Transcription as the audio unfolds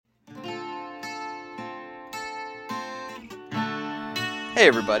Hey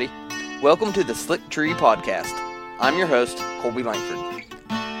everybody, welcome to the Slick Tree Podcast. I'm your host, Kyle Lankford.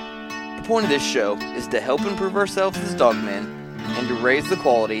 The point of this show is to help improve ourselves as dogmen and to raise the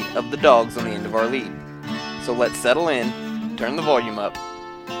quality of the dogs on the end of our lead. So let's settle in, turn the volume up,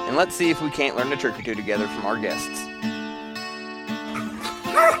 and let's see if we can't learn a trick or two together from our guests.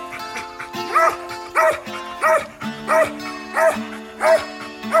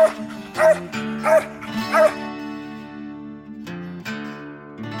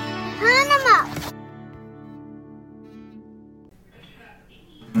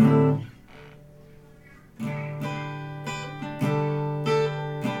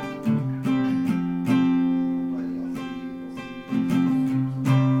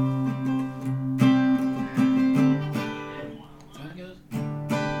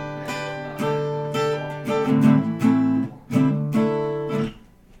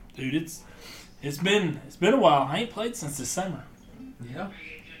 It's been a while. I ain't played since this summer. Yeah.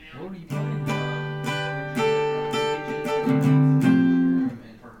 What are you playing?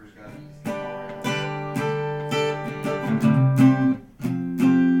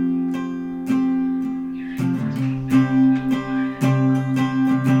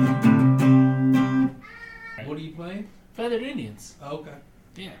 What are you playing? Feathered Indians. Oh, okay.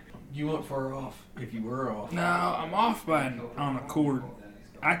 Yeah. You weren't far off. If you were off. No, I'm off by on a cord.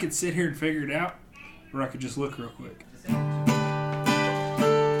 I could sit here and figure it out, or I could just look real quick.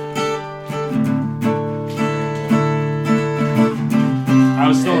 I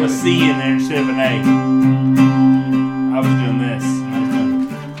was throwing a C in there instead of an A. I was doing this.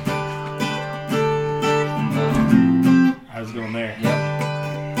 I was going there. Yep.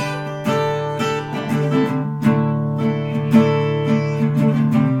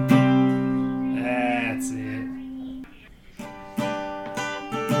 That's it.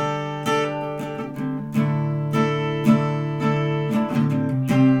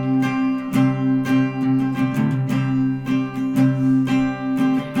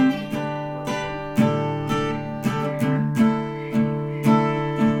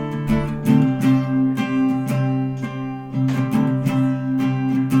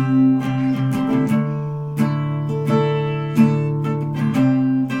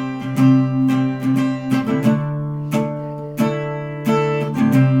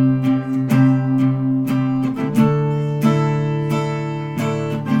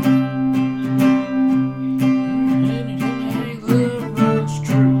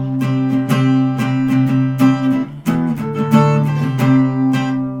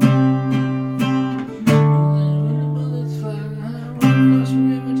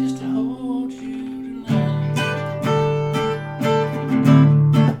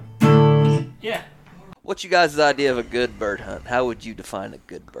 What's you guys' idea of a good bird hunt? How would you define a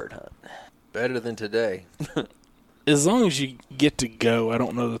good bird hunt? Better than today. As long as you get to go, I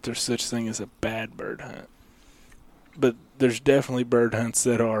don't know that there's such thing as a bad bird hunt. But there's definitely bird hunts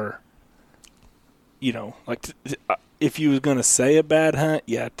that are, you know, like if you was going to say a bad hunt,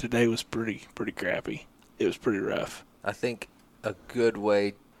 yeah, today was pretty crappy. It was pretty rough. I think a good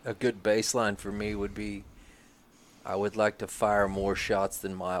baseline for me would be I would like to fire more shots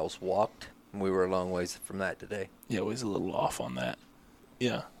than miles walked. We were a long ways from that today. Yeah, we was a little off on that.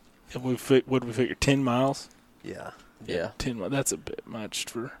 Yeah. If we we figure 10 miles? Yeah. 10 miles. That's a bit much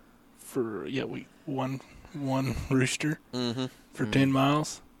for one rooster for 10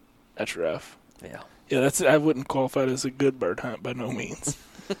 miles. That's rough. Yeah. Yeah, I wouldn't qualify it as a good bird hunt by no means.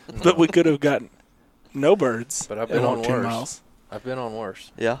 No. But we could have gotten no birds. But I've been on 10 worse. miles. I've been on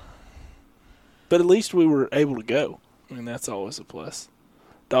worse. Yeah. But at least we were able to go. I mean, that's always a plus.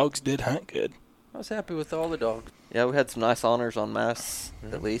 Dogs did hunt good. I was happy with all the dogs. Yeah, we had some nice honors on mouse,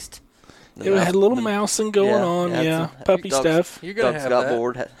 at least. We had a little mousing going on, puppy dogs, stuff. You're gonna dogs have got that.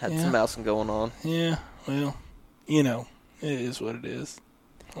 bored, had some mousing going on. Yeah, well, you know, it is what it is.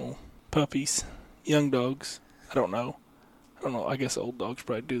 Oh, puppies, young dogs. I don't know. I guess old dogs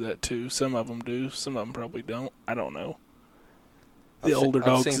probably do that too. Some of them do. Some of them probably don't. I don't know.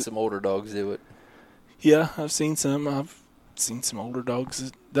 I've seen some older dogs do it. Yeah, I've seen some. I've seen some older dogs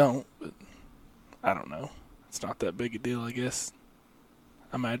that don't, but I don't know. It's not that big a deal, I guess.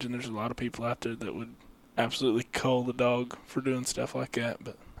 I imagine there's a lot of people out there that would absolutely cull the dog for doing stuff like that,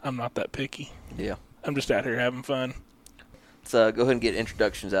 but I'm not that picky. Yeah. I'm just out here having fun. Let's go ahead and get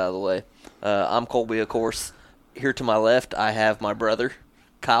introductions out of the way. I'm Colby, of course. Here to my left, I have my brother,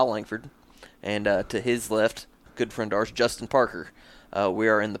 Kyle Lankford, and to his left, good friend of ours, Justin Parker. We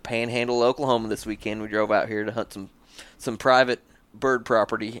are in the Panhandle, Oklahoma this weekend. We drove out here to hunt some private bird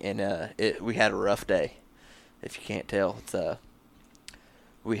property, and we had a rough day. If you can't tell,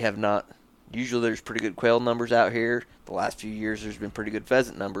 we have not usually there's pretty good quail numbers out here. The last few years there's been pretty good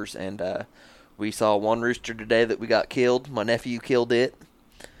pheasant numbers, and we saw one rooster today that we got killed. My nephew killed it,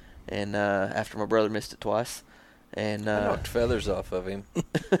 and after my brother missed it twice. And I knocked feathers off of him.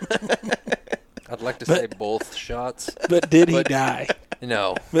 I'd like to say both shots. But did he die?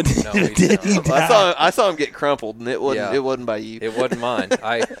 No. But No, he did he did not. die? I saw him get crumpled, and it wasn't Yeah. it wasn't by you. It wasn't mine.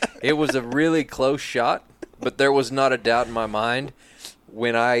 It was a really close shot, but there was not a doubt in my mind.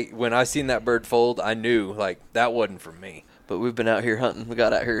 When I seen that bird fold, I knew, like, that wasn't for me. But we've been out here hunting. We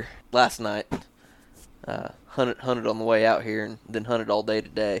got out here last night, hunted on the way out here, and then hunted all day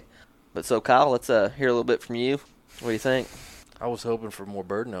today. But so, Kyle, let's hear a little bit from you. What do you think? I was hoping for more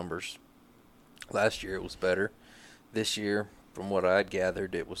bird numbers. Last year it was better. This year, from what I'd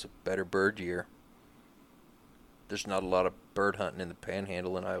gathered, it was a better bird year. There's not a lot of bird hunting in the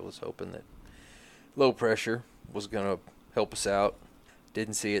Panhandle, and I was hoping that low pressure was going to help us out.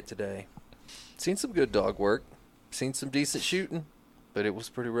 Didn't see it today. Seen some good dog work. Seen some decent shooting, but it was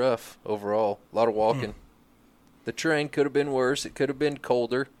pretty rough overall. A lot of walking. The terrain could have been worse. It could have been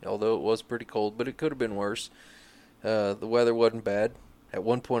colder, although it was pretty cold, but it could have been worse. The weather wasn't bad. At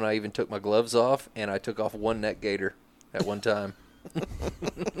one point, I even took my gloves off, and I took off one neck gaiter at one time.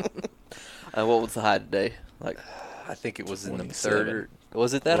 What was the high today? Like, I think it was in the 27. third.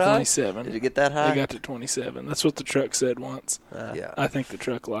 Was it that high? 27. did you get that high? I got to 27. That's what the truck said once. Yeah. I think the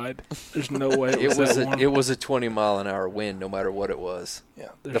truck lied. There's no way it It was was that warm. it was a 20-mile-an-hour wind, no matter what it was. Yeah,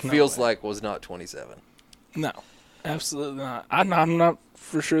 The there's no feels way. like was not 27. No, absolutely not. I'm not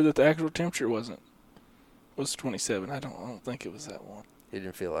for sure that the actual temperature was 27. I don't think it was that warm. It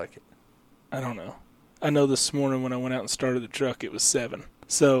didn't feel like it. I don't know. I know this morning when I went out and started the truck, it was 7.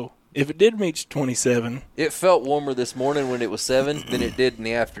 So if it did reach 27, It felt warmer this morning when it was 7 than it did in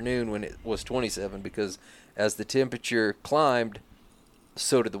the afternoon when it was 27, because as the temperature climbed,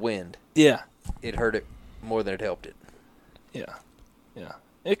 so did the wind. yeah, It hurt it more than it helped it. yeah.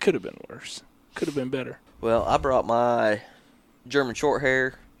 It could have been worse. Could have been better. Well, I brought my German short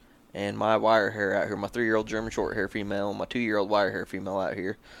hair and my wire hair out here. My 3-year-old German short hair female and my 2-year-old wire hair female out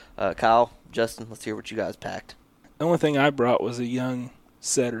here. Kyle, Justin, let's hear what you guys packed. The only thing I brought was a young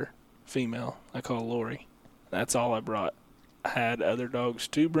setter female I call Lori. That's all I brought. I had other dogs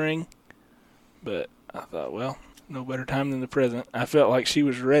to bring, but I thought, well, no better time than the present. I felt like she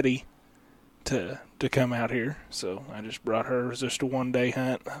was ready to come out here, so I just brought her. It was just a one-day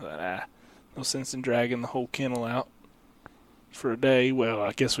hunt. I thought, no sense in dragging the whole kennel out for a day. Well,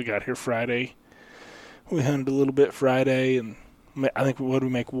 I guess we got here Friday. We hunted a little bit Friday, and I think we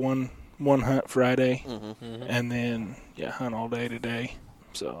make one hunt Friday, and then hunt all day today.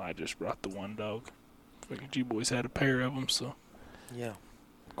 So I just brought the one dog. Figured you boys had a pair of them, so Yeah.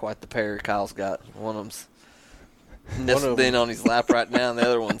 Quite the pair Kyle's got. One of them's nestled in on his lap right now, and the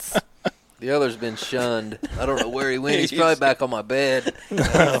other one's... The other's been shunned. I don't know where he went. He's probably back on my bed.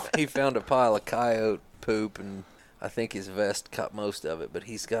 He found a pile of coyote poop, and I think his vest caught most of it, but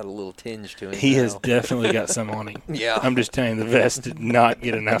he's got a little tinge to him. he now. has definitely got some on him. Yeah. I'm just telling you, the vest did not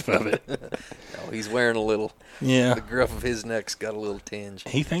get enough of it. No, he's wearing a little. Yeah. The gruff of his neck's got a little tinge.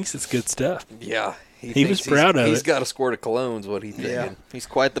 He thinks it's good stuff. Yeah. He was proud of He's it. got a squirt of cologne's what he's thinking. He's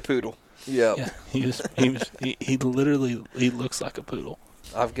quite the poodle. Yeah. Yeah, he literally looks like a poodle.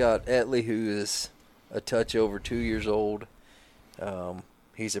 I've got Etley, who is a touch over 2 years old.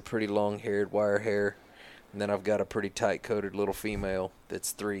 He's a pretty long-haired wire hair. And then I've got a pretty tight-coated little female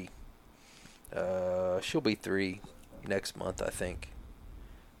that's 3. She'll be 3 next month, I think.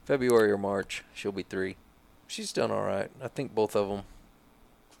 February or March, she'll be 3. She's done all right. I think both of them,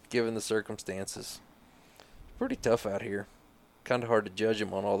 given the circumstances. Pretty tough out here. Kind of hard to judge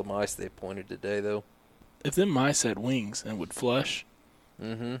them on all the mice they pointed today, though. If them mice had wings and would flush,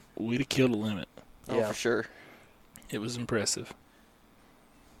 we'd have killed a limit. Oh, Yeah. for sure. It was impressive.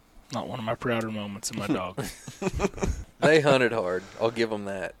 Not one of my prouder moments in my dog. They hunted hard. I'll give them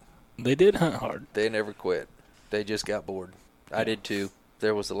that. They did hunt hard. They never quit. They just got bored. I did too.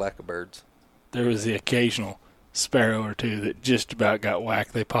 There was a lack of birds. There was the occasional sparrow or two that just about got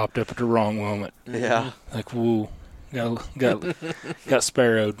whacked. They popped up at the wrong moment. Yeah. Like, woo, got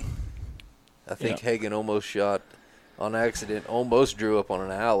sparrowed. I think Hagen almost shot on accident, almost drew up on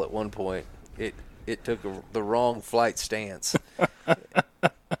an owl at one point. It took the wrong flight stance.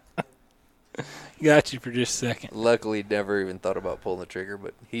 Got you for just a second. Luckily, he never even thought about pulling the trigger,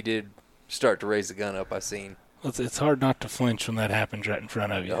 but he did start to raise the gun up, I seen. It's hard not to flinch when that happens right in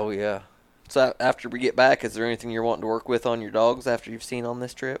front of you. Oh, yeah. So after we get back, is there anything you're wanting to work with on your dogs after you've seen on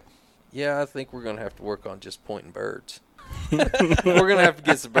this trip? Yeah, I think we're going to have to work on just pointing birds. We're going to have to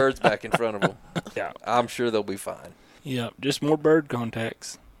get some birds back in front of them. Yeah. I'm sure they'll be fine. Yeah, just more bird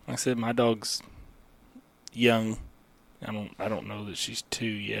contacts. Like I said, my dog's young. I don't know that she's 2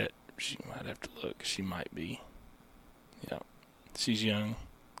 yet. She might have to look. She might be. Yeah. She's young.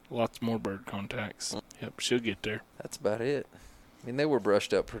 Lots more bird contacts. Yep, she'll get there. That's about it. I mean, they were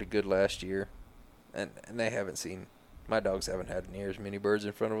brushed up pretty good last year, and they haven't seen. My dogs haven't had near as many birds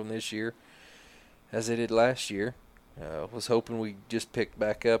in front of them this year as they did last year. Was hoping we just picked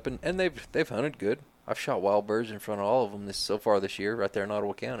back up, and they've hunted good. I've shot wild birds in front of all of them so far this year, right there in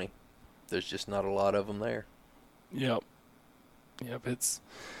Ottawa County. There's just not a lot of them there. Yep. It's.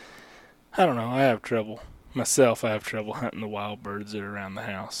 I don't know. I have trouble hunting the wild birds that are around the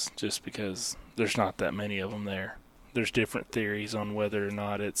house, just because there's not that many of them there. There's different theories on whether or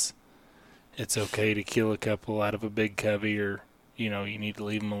not it's okay to kill a couple out of a big covey, or you need to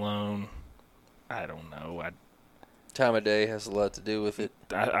leave them alone. I don't know. Time of day has a lot to do with it.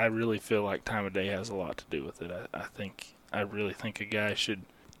 I really feel like time of day has a lot to do with it. I really think a guy should.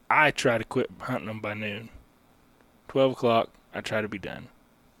 I try to quit hunting them by noon. 12 o'clock, I try to be done.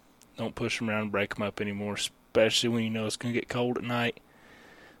 Don't push them around and break them up anymore, especially when you know it's going to get cold at night.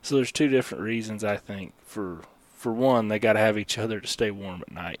 So there's two different reasons, I think. For one, they got to have each other to stay warm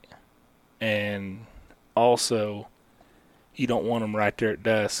at night. And also, you don't want them right there at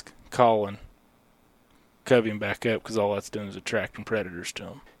dusk calling, coveying back up, because all that's doing is attracting predators to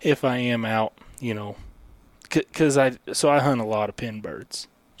them. If I am out, because I hunt a lot of pin birds,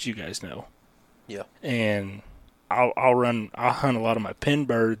 as you guys know. Yeah. And I'll hunt a lot of my pin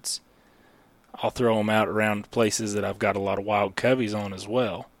birds. I'll throw them out around places that I've got a lot of wild coveys on as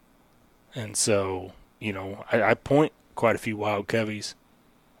well. And so, I point quite a few wild coveys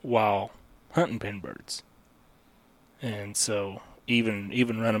while hunting pin birds. And so even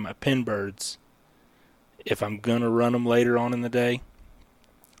running my pin birds, if I'm going to run them later on in the day,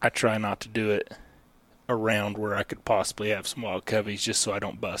 I try not to do it around where I could possibly have some wild coveys, just so I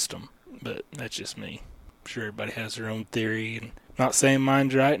don't bust them. But that's just me. I'm sure everybody has their own theory, and I'm not saying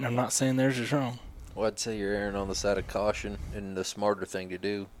mine's right, and I'm not saying theirs is wrong. Well, I'd say you're erring on the side of caution, and the smarter thing to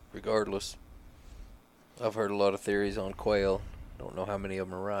do, regardless. I've heard a lot of theories on quail. Don't know how many of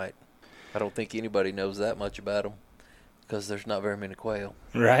them are right. I don't think anybody knows that much about them, because there's not very many quail.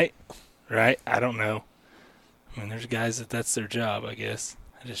 Right. I don't know. I mean, there's guys that's their job, I guess.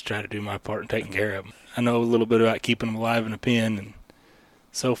 I just try to do my part in taking care of them. I know a little bit about keeping them alive in a pen, and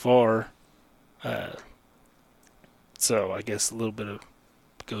so far, so I guess a little bit of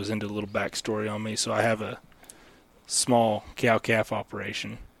goes into a little backstory on me. So I have a small cow-calf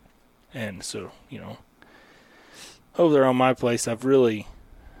operation, and so, over there on my place, I've really,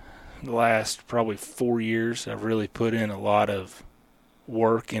 the last probably 4 years, I've really put in a lot of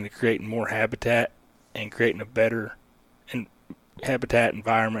work into creating more habitat and creating a better habitat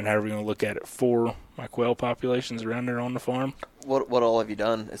environment, however you want to look at it, for my quail populations around there on the farm. What all have you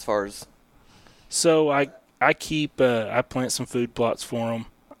done as far as? So I plant some food plots for them.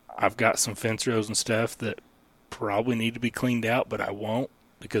 I've got some fence rows and stuff that probably need to be cleaned out, but I won't,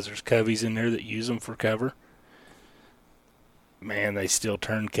 because there's coveys in there that use them for cover. Man, they still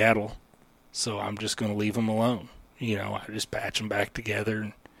turn cattle, so I'm just going to leave them alone. I just patch them back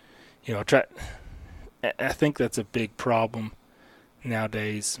together, and try. I think that's a big problem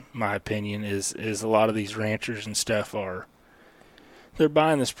nowadays. My opinion is a lot of these ranchers and stuff they're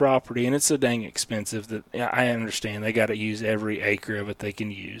buying this property, and it's so dang expensive that I understand they got to use every acre of it they can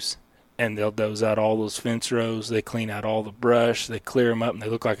use. And they'll doze out all those fence rows. They clean out all the brush. They clear them up, and they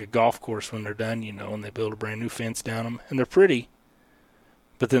look like a golf course when they're done, and they build a brand new fence down them. And they're pretty.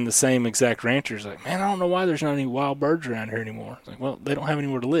 But then the same exact rancher's like, man, I don't know why there's not any wild birds around here anymore. It's like, well, they don't have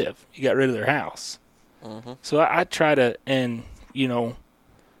anywhere to live. You got rid of their house. Mm-hmm. So I try to, and,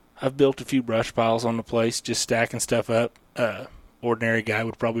 I've built a few brush piles on the place, just stacking stuff up. Ordinary guy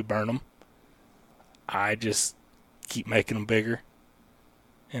would probably burn them. I just keep making them bigger.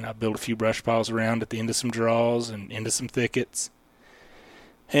 And I build a few brush piles around at the end of some draws and into some thickets.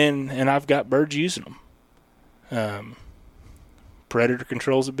 And I've got birds using them. Predator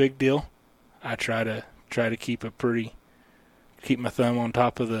control's a big deal. I try to keep my thumb on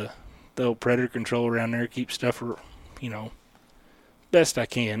top of the old predator control around there, keep stuff, best I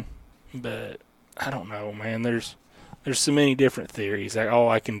can. But I don't know, man. There's so many different theories. All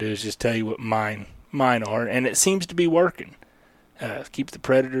I can do is just tell you what mine are, and it seems to be working. Keep the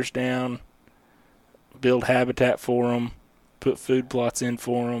predators down, build habitat for them, put food plots in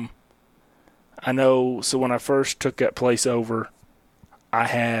for them. I know, so when I first took that place over, I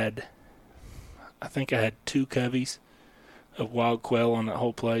think I had 2 coveys of wild quail on that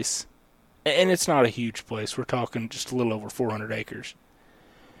whole place. And it's not a huge place. We're talking just a little over 400 acres.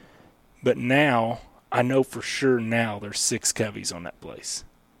 But now, I know for sure now there's 6 coveys on that place.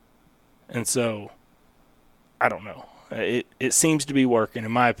 And so, I don't know. It seems to be working.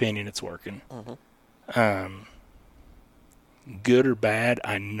 In my opinion, it's working. Good or bad,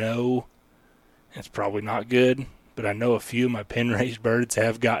 I know it's probably not good, but I know a few of my pen-raised birds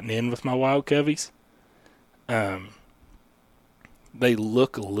have gotten in with my wild coveys. They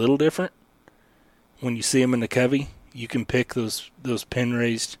look a little different. When you see them in the covey, you can pick those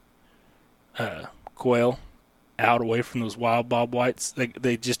pen-raised quail out away from those wild bob whites.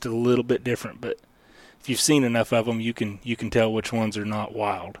 They just a little bit different, but if you've seen enough of them, you can tell which ones are not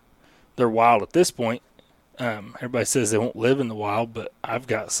wild. They're wild at this point. Everybody says they won't live in the wild, but I've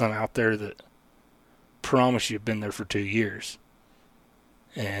got some out there that promise you have been there for 2 years.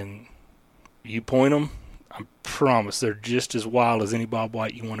 And you point them, I promise they're just as wild as any bob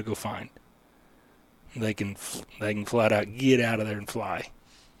white you want to go find. They can flat out get out of there and fly.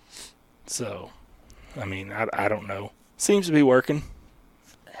 So, I mean, I don't know. Seems to be working.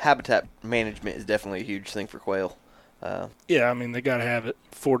 Habitat management is definitely a huge thing for quail. Yeah, I mean, they got to have it.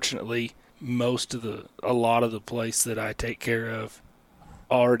 Fortunately, a lot of the place that I take care of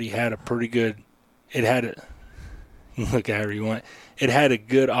already had a pretty good, look however you want, it had a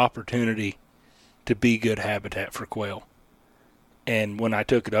good opportunity to be good habitat for quail. And when I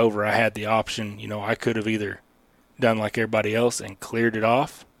took it over, I had the option, I could have either done like everybody else and cleared it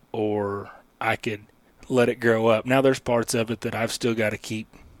off, or I could let it grow up. Now there's parts of it that I've still got to keep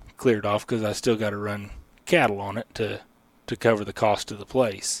cleared off because I still got to run cattle on it to cover the cost of the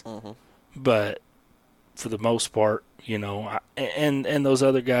place. But for the most part, and those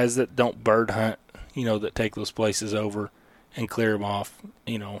other guys that don't bird hunt, that take those places over and clear them off,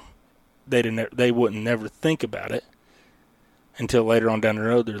 they wouldn't never think about it until later on down the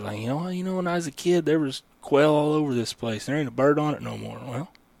road. They're like, when I was a kid, there was quail all over this place. There ain't a bird on it no more.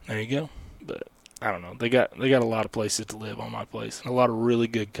 Well, there you go. But I don't know. They got a lot of places to live on my place, and a lot of really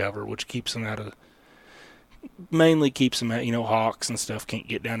good cover, which keeps them mainly keeps them out. Hawks and stuff can't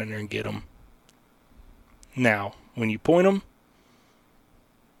get down in there and get them. Now, when you point them,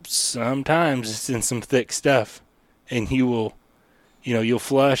 sometimes it's in some thick stuff, and you'll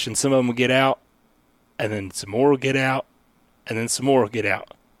flush, and some of them will get out, and then some more will get out, and then some more will get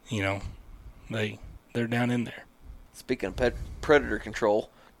out. They're down in there. Speaking of predator control,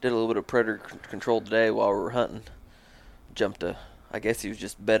 did a little bit of predator control today while we were hunting. I guess he was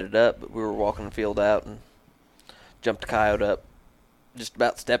just bedded up, but we were walking the field out and jumped a coyote up. Just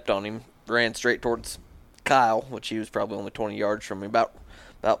about stepped on him, ran straight towards Kyle, which he was probably only 20 yards from me. About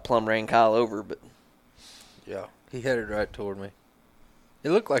plumb ran Kyle over, but yeah, he headed right toward me. It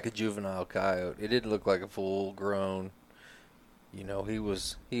looked like a juvenile coyote. It didn't look like a full grown. He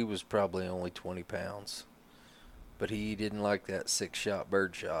was probably only 20 pounds. But he didn't like that 6-shot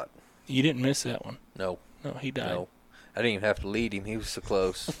bird shot. You didn't miss that one. No. No, he died. No. I didn't even have to lead him. He was so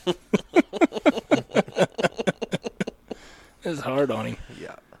close. It was hard on him.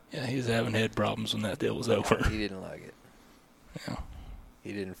 Yeah. Yeah, he was having head problems when that deal was over. He didn't like it. Yeah.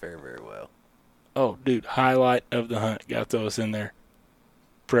 He didn't fare very well. Oh, dude, highlight of the hunt. Got to throw us in there.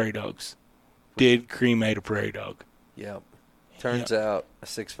 Prairie dogs. Did cremate a prairie dog. Yep. Turns out a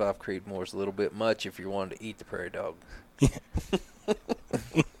 6.5 Creedmoor is a little bit much if you're wanting to eat the prairie dog.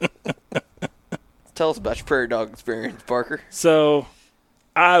 Tell us about your prairie dog experience, Parker. So,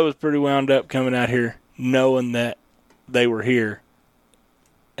 I was pretty wound up coming out here knowing that they were here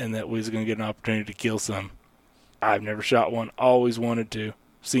and that we was going to get an opportunity to kill some. I've never shot one. Always wanted to.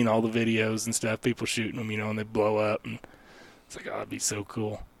 Seen all the videos and stuff, people shooting them, and they blow up. And it's like, oh, that'd be so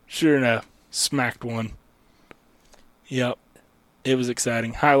cool. Sure enough, smacked one. Yep. It was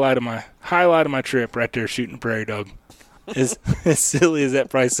exciting. Highlight of my trip right there, shooting a prairie dog. As silly as that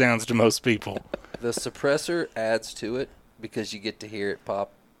probably sounds to most people. The suppressor adds to it because you get to hear it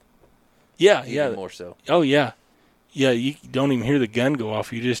pop. Yeah, even more so. Oh, yeah. Yeah, you don't even hear the gun go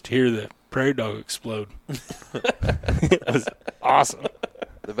off. You just hear the prairie dog explode. It was awesome.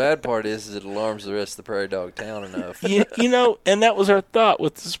 The bad part is it alarms the rest of the prairie dog town enough. And that was our thought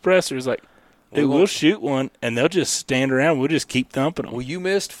with the suppressors. Like, dude, we'll shoot one, and they'll just stand around. We'll just keep thumping them. Well, you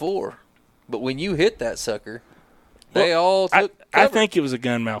missed 4. But when you hit that sucker, they all took cover. I think it was a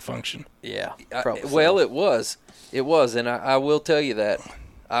gun malfunction. Yeah, probably. Well, it was. It was, and I will tell you that.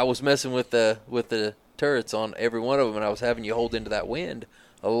 I was messing with the turrets on every one of them, and I was having you hold into that wind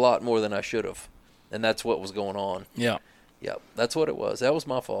a lot more than I should have. And that's what was going on. Yeah. Yep, that's what it was. That was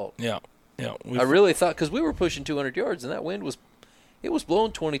my fault. Yeah. I really thought, because we were pushing 200 yards, and that wind was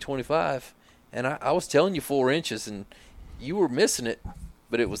blowing 20, 25. And I was telling you 4 inches, and you were missing it,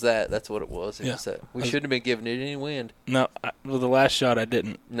 but it was that. That's what it was. It was that. We shouldn't have been giving it any wind. No, the last shot I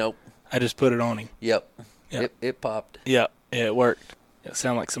didn't. Nope. I just put it on him. Yep. It popped. Yeah, it worked. It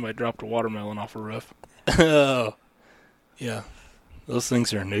sounded like somebody dropped a watermelon off a roof. Oh, yeah. Those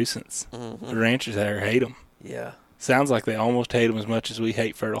things are a nuisance. The ranchers there hate them. Yeah. Sounds like they almost hate them as much as we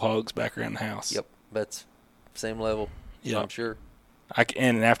hate feral hogs back around the house. Yep. That's same level. Yeah. I'm sure.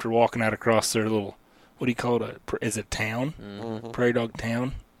 And after walking out across their little, what do you call it? Is it town? Mm-hmm. Prairie dog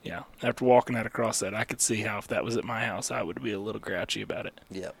town? Yeah. After walking out across that, I could see how if that was at my house, I would be a little grouchy about it.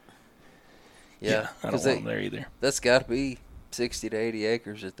 Yep. Yeah. I don't want them there either. That's got to be 60 to 80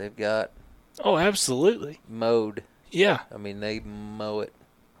 acres that they've got Oh, absolutely. mowed. Yeah. I mean, they mow it.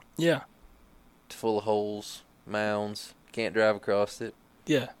 Yeah. It's full of holes, mounds. Can't drive across it.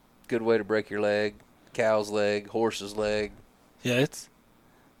 Yeah. Good way to break your leg. Cow's leg, horse's leg. Yeah,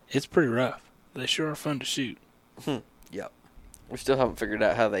 it's pretty rough. They sure are fun to shoot. Yep. We still haven't figured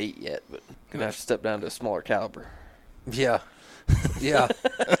out how they eat yet, but gonna have to step down to a smaller caliber. Yeah. Yeah.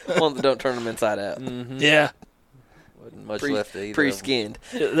 One that don't turn them inside out. Mm-hmm. Yeah. Wasn't much left to eat. Pre-skinned.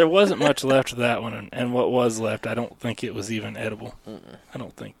 There wasn't much left of that one, and what was left, I don't think it was even edible. Mm-mm. I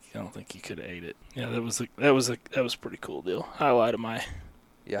don't think you could have ate it. Yeah, that was a pretty cool deal. Highlight of my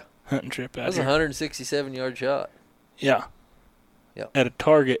hunting trip That out was a here. 167-yard shot. Yeah. Yep. At a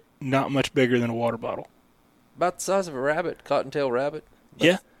target not much bigger than a water bottle. About the size of a rabbit, cottontail rabbit.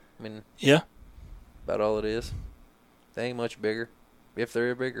 Yeah. I mean, Yeah. about all it is. They ain't much bigger, if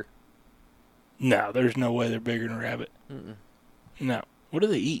they're bigger. No, there's no way they're bigger than a rabbit. Mm-mm. No. What do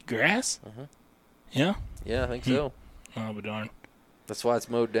they eat? Grass? Mhm. Yeah. Yeah, I think so. Oh, but darn. That's why it's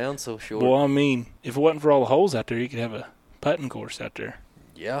mowed down so short. Well, I mean, if it wasn't for all the holes out there, you could have a putting course out there.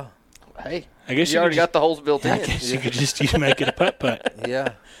 Yeah. Hey, I guess you already got the holes built I in. guess you could just make it a putt-putt.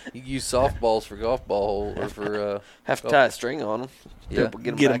 Yeah. You use softballs for golf ball hole or for Have to tie a string on them. yeah.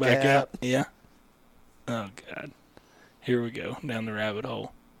 Get Get them back out. Yeah. Oh, God. Here we go, down the rabbit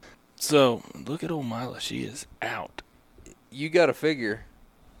hole. So, look at old Mila. She is out. You got to figure,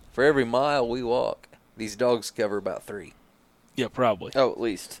 for every mile we walk, these dogs cover about 3. Yeah, probably. Oh, at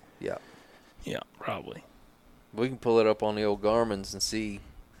least. Yeah. Yeah, probably. We can pull it up on the old Garmin's and see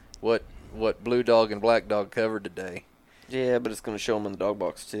what blue dog and black dog covered today. Yeah, but it's going to show them in the dog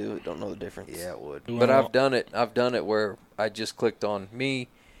box, too. Don't know the difference. Yeah, it would. You But wanna I've done it where I just clicked on me,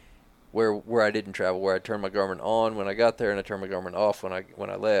 where I didn't travel, where I turned my Garmin on when I got there and I turned my Garmin off when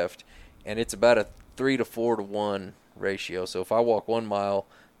I left, and it's about a 3 to 4 to 1 ratio. So if I walk 1 mile,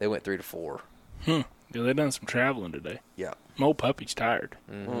 they went 3 to 4. Yeah, they done some traveling today. Yeah. My old puppy's tired.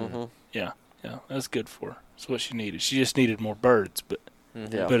 Mm-hmm. Yeah, that's good for her. That's what she needed. She just needed more birds, but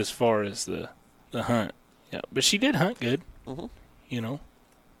Mhm. Yeah. but as far as the hunt, yeah. But she did hunt good. Mhm. You know,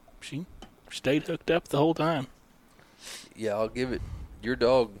 she stayed hooked up the whole time. Yeah, I'll give it. Your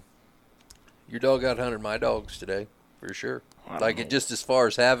dog outhunted my dogs today for sure. I don't Like know. it just as far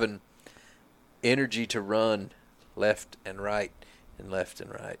as having energy to run left and right and left and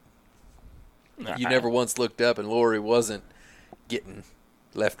right. You never once looked up and Lori wasn't getting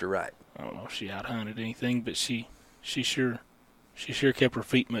left or right. I don't know if she out hunted anything, but she sure kept her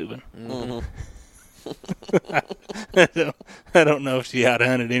feet moving. Mm-hmm. I don't know if she out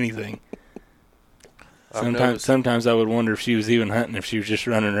hunted anything. Sometimes I would wonder if she was even hunting, if she was just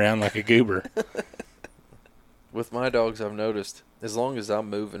running around like a goober. With my dogs, I've noticed, as long as I'm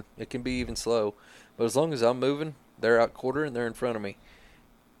moving, it can be even slow, but as long as I'm moving, they're out quartering, they're in front of me.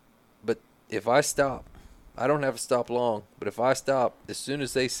 But if I stop, I don't have to stop long, but if I stop, as soon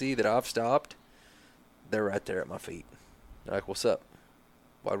as they see that I've stopped, they're right there at my feet. They're like, what's up?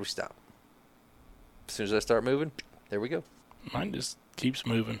 Why'd we stop? As soon as I start moving, there we go. Mine just keeps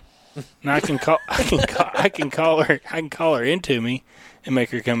moving. Now I can call her into me and make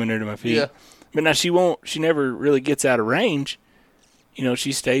her come in there to my feet. Yeah. But now she never really gets out of range. You know,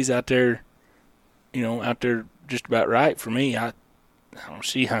 she stays out there, out there just about right for me. I don't know,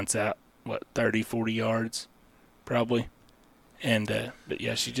 she hunts out, 30, 40 yards, probably. And, but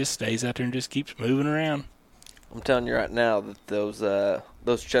yeah, she just stays out there and just keeps moving around. I'm telling you right now that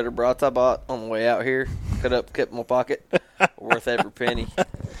those cheddar brats I bought on the way out here, kept in my pocket, worth every penny.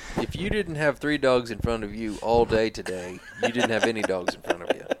 If you didn't have 3 dogs in front of you all day today, you didn't have any dogs in front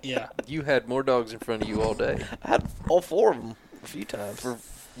of you. Yeah. You had more dogs in front of you all day. I had all 4 of them a few times.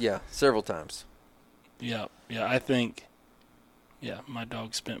 Several times. Yeah, I think, my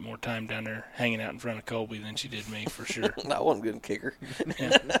dog spent more time down there hanging out in front of Colby than she did me, for sure. I wasn't a good kicker.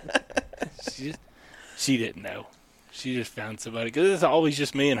 Yeah. She didn't know. She just found somebody. Because it's always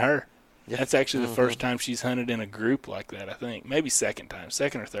just me and her. Yeah. That's actually the first time she's hunted in a group like that, I think. Maybe second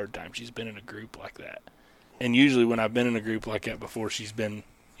or third time she's been in a group like that. And usually when I've been in a group like that before, she's been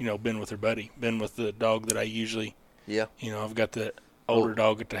with her buddy, been with the dog that I usually, I've got the older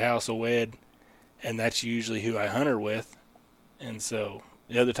dog at the house, a wed, and that's usually who I hunt her with. And so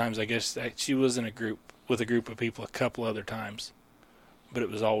the other times, I guess she was in a group with a group of people a couple other times, but it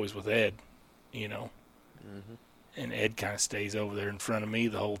was always with Ed, you know. Mm-hmm. And Ed kind of stays over there in front of me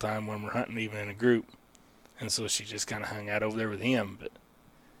the whole time when we're hunting, even in a group. And so she just kind of hung out over there with him. But,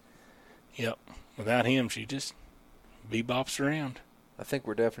 yep, without him, she just bebops around. I think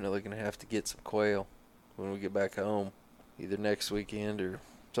we're definitely going to have to get some quail when we get back home, either next weekend or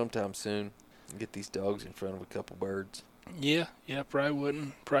sometime soon, and get these dogs in front of a couple birds. Yeah, probably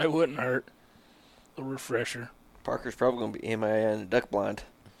wouldn't hurt. A little refresher. Parker's probably going to be MIA in the duck blind.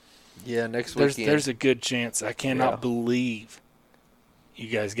 Yeah, next weekend. There's a good chance. I cannot Yeah. believe you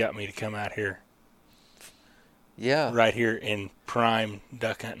guys got me to come out here. Yeah. Right here in prime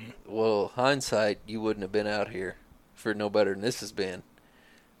duck hunting. Well, hindsight, you wouldn't have been out here for no better than this has been.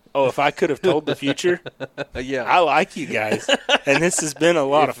 Oh, if I could have told the future, Yeah. I like you guys. And this has been a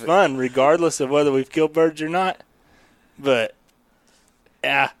lot of fun, regardless of whether we've killed birds or not. But,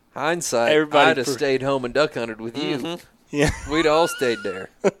 yeah. Hindsight, Everybody I'd have stayed home and duck hunted with you. Mm-hmm. Yeah. We'd all stayed there.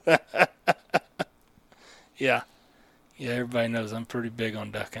 Yeah. Yeah, everybody knows I'm pretty big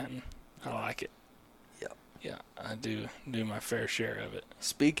on duck hunting. I like it. Yep. Yeah, I do my fair share of it.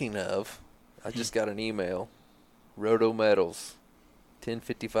 Speaking of, I just got an email. Roto Metals,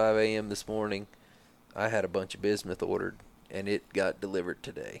 10:55 a.m. this morning. I had a bunch of bismuth ordered, and it got delivered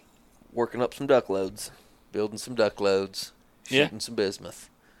today. Working up some duck loads. Building some duck loads, Yeah. shooting some bismuth,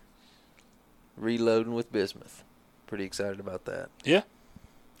 reloading with bismuth. Pretty excited about that. Yeah.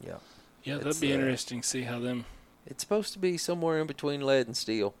 Yeah. Yeah, It's, that'd be interesting to see how them... It's supposed to be somewhere in between lead and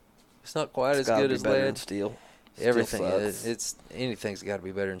steel. It's not quite It's as gotta good be as better than lead. steel. Everything Steel is. sucks. It's anything's got to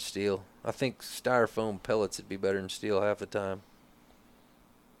be better than steel. I think styrofoam pellets would be better than steel half the time.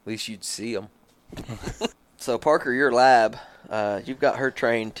 At least you'd see them. So, Parker, your lab, you've got her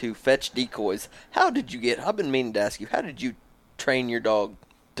trained to fetch decoys. How did you get... I've been meaning to ask you, how did you train your dog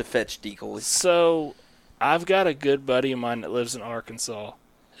to fetch decoys? So, I've got a good buddy of mine that lives in Arkansas.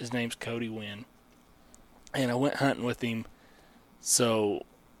 His name's Cody Wynn. And I went hunting with him. So,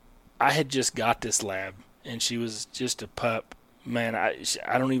 I had just got this lab, and she was just a pup. Man,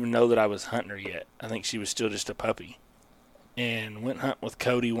 I don't even know that I was hunting her yet. I think she was still just a puppy. And went hunting with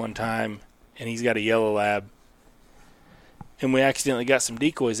Cody one time, and he's got a yellow lab. And we accidentally got some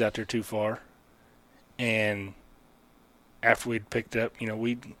decoys out there too far. And after we'd picked up,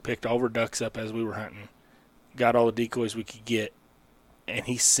 we'd picked all of our ducks up as we were hunting. Got all the decoys we could get. And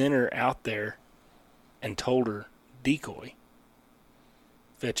he sent her out there and told her, decoy,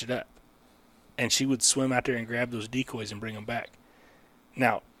 fetch it up. And she would swim out there and grab those decoys and bring them back.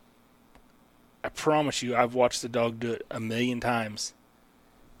 Now, I promise you, I've watched the dog do it 1,000,000 times.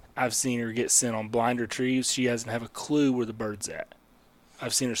 I've seen her get sent on blind retrieves. She doesn't have a clue where the bird's at.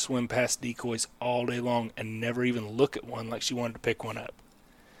 I've seen her swim past decoys all day long and never even look at one like she wanted to pick one up.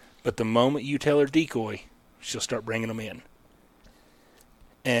 But the moment you tell her decoy, she'll start bringing them in.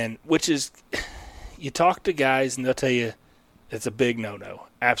 And which is, you talk to guys and they'll tell you it's a big no-no.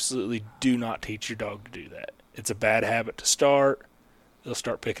 Absolutely do not teach your dog to do that. It's a bad habit to start. They'll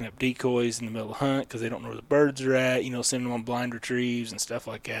start picking up decoys in the middle of the hunt because they don't know where the birds are at, sending them on blind retrieves and stuff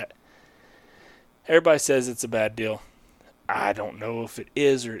like that. Everybody says it's a bad deal. I don't know if it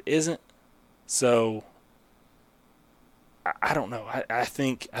is or it isn't. So, I don't know. I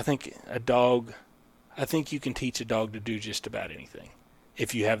think a dog, I think you can teach a dog to do just about anything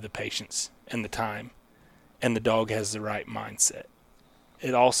if you have the patience and the time and the dog has the right mindset.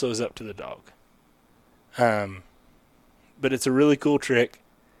 It also is up to the dog. But it's a really cool trick,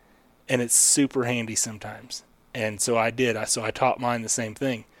 and it's super handy sometimes. And so I did. So I taught mine the same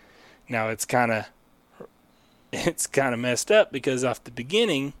thing. Now it's kind of messed up because off the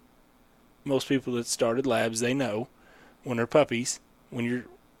beginning, most people that started labs, they know when they're puppies, when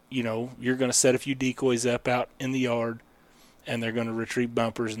you're going to set a few decoys up out in the yard, and they're going to retrieve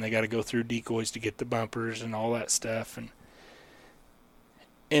bumpers, and they got to go through decoys to get the bumpers and all that stuff.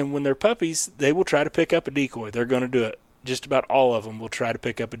 And when they're puppies, they will try to pick up a decoy. They're going to do it. Just about all of them will try to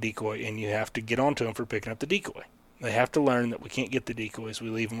pick up a decoy, and you have to get onto them for picking up the decoy. They have to learn that we can't get the decoys. We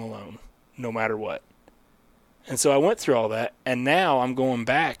leave them alone, no matter what. And so I went through all that, and now I'm going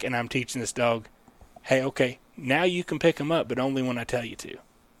back, and I'm teaching this dog, hey, okay, now you can pick them up, but only when I tell you to.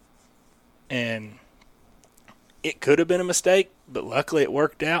 And it could have been a mistake, but luckily it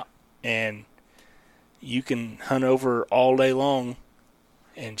worked out, and you can hunt over all day long,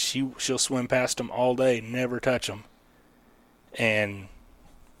 and she'll swim past them all day, never touch them. And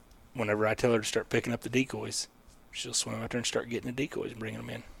whenever I tell her to start picking up the decoys, she'll swim out there and start getting the decoys and bringing them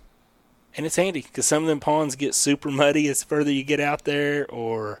in. And it's handy because some of them ponds get super muddy as further you get out there,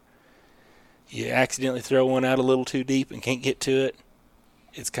 or, you accidentally throw one out a little too deep and can't get to it,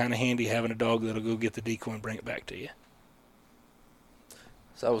 it's kind of handy having a dog that'll go get the decoy and bring it back to you.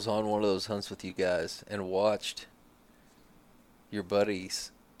 So I was on one of those hunts with you guys and watched your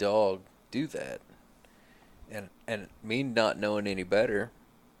buddy's dog do that. And me not knowing any better,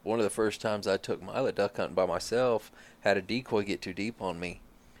 one of the first times I took Mila duck hunting by myself, had a decoy get too deep on me.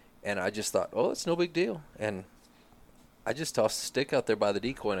 And I just thought, oh, it's no big deal. And I just tossed a stick out there by the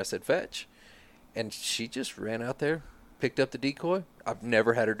decoy and I said, fetch. And she just ran out there, picked up the decoy. I've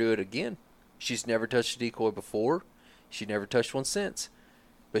never had her do it again. She's never touched a decoy before. She never touched one since.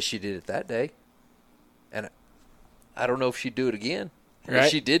 But she did it that day. And I don't know if she'd do it again. Right.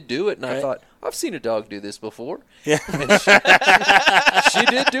 But she did do it, and Right. I thought, I've seen a dog do this before. Yeah. And she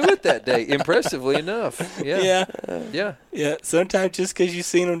did do it that day, impressively enough. Yeah. Yeah. Yeah. Sometimes just because you've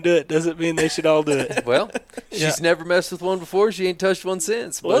seen them do it doesn't mean they should all do it. Well, she's never messed with one before. She ain't touched one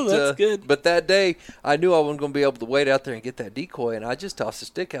since. Well, But, that's good. But that day, I knew I wasn't going to be able to wait out there and get that decoy, and I just tossed a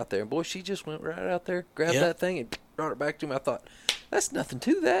stick out there. And, boy, she just went right out there, grabbed that thing, and brought it back to me. I thought, that's nothing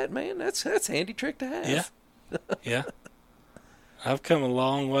to that, man. That's a handy trick to have. Yeah. Yeah. I've come a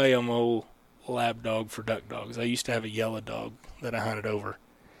long way on my old lab dog for duck dogs. I used to have a yellow dog that I hunted over.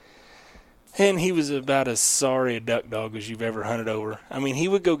 And he was about as sorry a duck dog as you've ever hunted over. I mean, he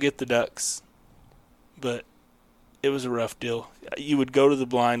would go get the ducks, but it was a rough deal. You would go to the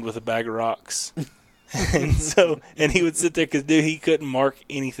blind with a bag of rocks. and he would sit there because, dude, he couldn't mark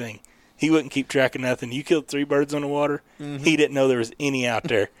anything. He wouldn't keep track of nothing. You killed 3 birds on the water. Mm-hmm. He didn't know there was any out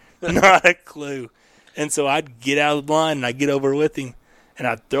there. Not a clue. And so I'd get out of the blind and I'd get over with him and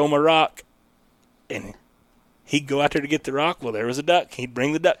I'd throw him a rock and he'd go out there to get the rock. Well, there was a duck. He'd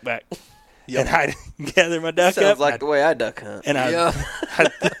bring the duck back. Yep. And I'd gather my duck Sounds up. Sounds like the way I duck hunt. And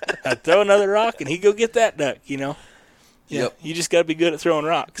I'd throw another rock and he'd go get that duck, you know. Yeah. Yep. You just got to be good at throwing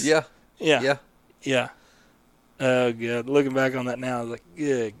rocks. Yeah. Yeah. Yeah. Yeah. Oh, God. Looking back on that now, I was like,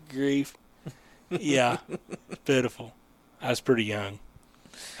 good grief. Yeah. Pitiful. I was pretty young.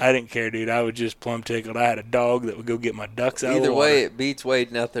 I didn't care, dude. I was just plumb tickled. I had a dog that would go get my ducks out of the water. Either way, it beats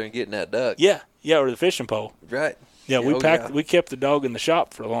wading out there and getting that duck. Yeah. Yeah, or the fishing pole. Right. Yeah, we kept the dog in the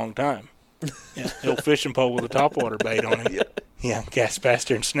shop for a long time. Yeah, the old fishing pole with a topwater bait on it. Yeah, cast past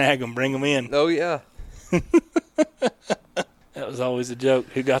there and snag them, bring them in. Oh, yeah. That was always a joke.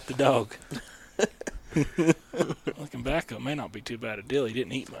 Who got the dog? Looking back, it may not be too bad a deal. He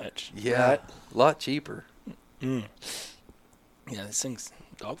didn't eat much. Yeah, right? A lot cheaper. Mm. Yeah, this thing's,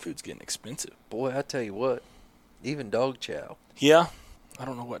 dog food's getting expensive. Boy, I tell you what, even dog chow. Yeah, I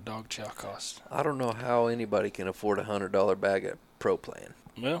don't know what dog chow costs. I don't know how anybody can afford a $100 bag of Pro Plan.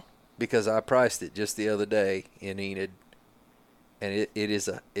 Well, because I priced it just the other day in Enid, and it is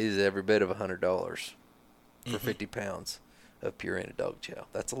every bit of $100 for 50 pounds of pure Enid dog chow.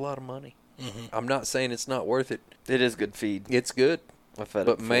 That's a lot of money. Mm-hmm. I'm not saying it's not worth it. It is good feed. It's good. I fed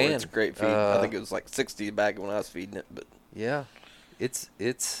but it before. Man, it's great feed. I think it was like $60 a bag when I was feeding it. But yeah, it's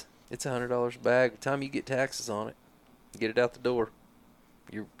 $100 a bag. By the time you get taxes on it, get it out the door,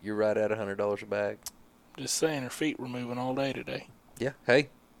 you're right at $100 a bag. Just saying, her feet were moving all day today. Yeah. Hey.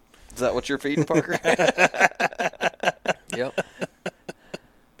 Is that what you're feeding, Parker? Yep.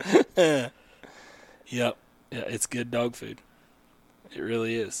 Yep. Yeah, it's good dog food. It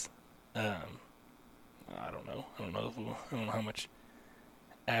really is. I don't know. I don't know how much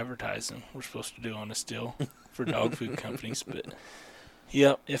advertising we're supposed to do on this deal for dog food companies, but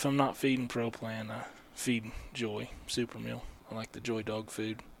yep. If I'm not feeding Pro Plan, I feed Joy Super Meal. I like the Joy dog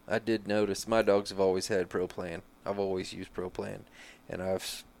food. I did notice my dogs have always had Pro Plan. I've always used Pro Plan, and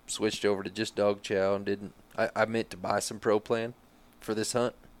I've switched over to just dog chow and didn't. I meant to buy some Pro Plan for this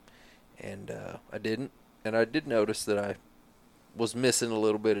hunt, and I didn't. And I did notice that I was missing a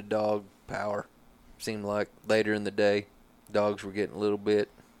little bit of dog power. Seemed like later in the day, dogs were getting a little bit,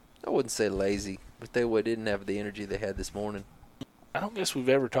 I wouldn't say lazy, but they didn't have the energy they had this morning. I don't guess we've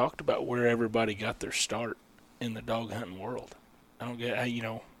ever talked about where everybody got their start in the dog hunting world. I don't get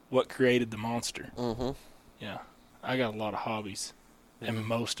how, what created the monster. Mm-hmm. Yeah. I got a lot of hobbies, and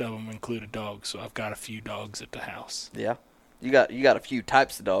most of them include a dog, so I've got a few dogs at the house. Yeah. You got a few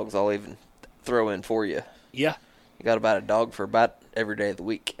types of dogs I'll even throw in for you. Yeah. You got about a dog for about every day of the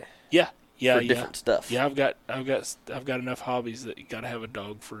week. Yeah. Yeah, for different stuff. Yeah, I've got enough hobbies that you got to have a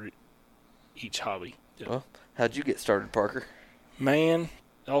dog for each hobby. Yeah. Well, how'd you get started, Parker? Man,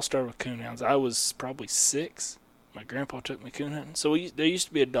 it all started with coonhounds. I was probably 6. My grandpa took me coon hunting. So there used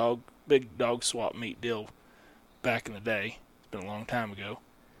to be a big dog swap meet deal back in the day. It's been a long time ago.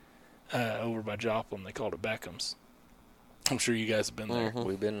 Over by Joplin, they called it Beckham's. I'm sure you guys have been there. Mm-hmm.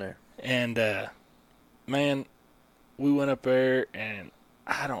 We've been there. And man, we went up there, and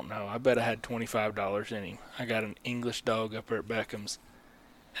I don't know. I bet I had $25 in him. I got an English dog up there at Beckham's,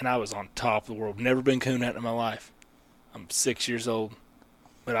 and I was on top of the world. Never been coon hunting in my life. I'm 6 years old,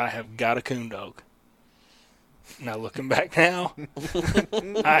 but I have got a coon dog. Now looking back now,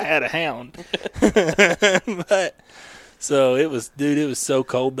 I had a hound. But so it was so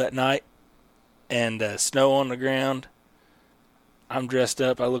cold that night, and snow on the ground. I'm dressed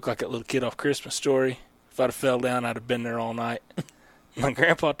up. I look like that little kid off Christmas Story. If I'd have fell down, I'd have been there all night. My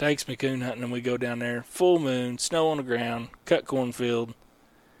grandpa takes me coon hunting, and we go down there. Full moon, snow on the ground, cut cornfield.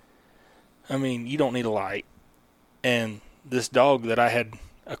 I mean, you don't need a light. And this dog that I had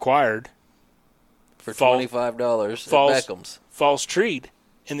acquired For $25 at Beckham's. falls treed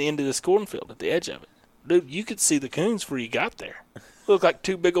in the end of this cornfield at the edge of it. Dude, you could see the coons before you got there. Looked like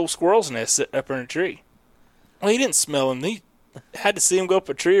two big old squirrels' nests sitting up in a tree. Well, he didn't smell them. He had to see them go up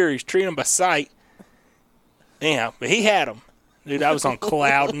a tree, or he's treating them by sight. Anyhow, but he had them. Dude, I was on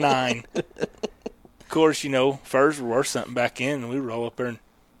cloud 9. Of course, furs were worth something back in, and we roll up there and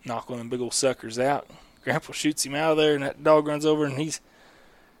knock one of them big old suckers out. Grandpa shoots him out of there, and that dog runs over, and he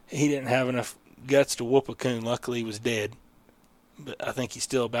didn't have enough guts to whoop a coon. Luckily, he was dead, but I think he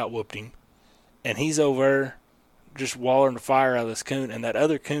still about whooped him. And he's over there just wallering the fire out of this coon, and that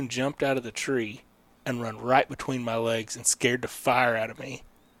other coon jumped out of the tree and run right between my legs and scared the fire out of me.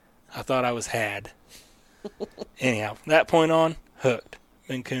 I thought I was had. Anyhow, from that point on, hooked.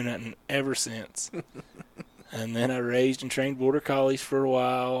 Been coon hunting ever since. And then I raised and trained border collies for a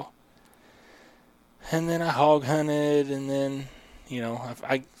while. And then I hog hunted, and then,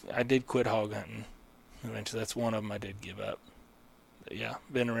 I did quit hog hunting. Eventually, that's one of them I did give up. But yeah,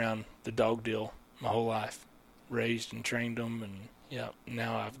 been around the dog deal my whole life. Raised and trained them, and yeah,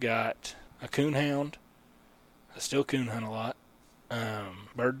 now I've got a coon hound. I still coon hunt a lot.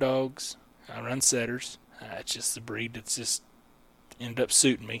 Bird dogs. I run setters. It's just the breed that's just ended up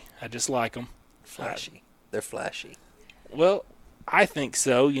suiting me. I just like them. Flashy. They're flashy. Well, I think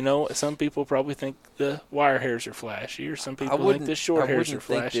so. Some people probably think the wire hairs are flashy, or some people think the short hairs are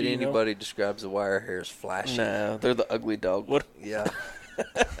flashy. I wouldn't think that anybody describes the wire hairs flashy. No, they're the ugly dog. What? Yeah.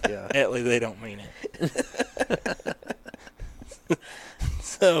 Yeah. At least they don't mean it.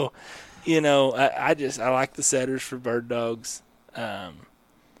 So, I like the setters for bird dogs.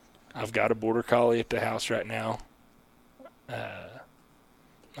 I've got a border collie at the house right now.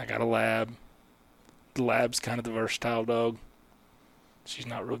 I got a lab. The lab's kind of the versatile dog. She's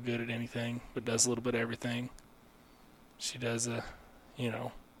not real good at anything, but does a little bit of everything. She does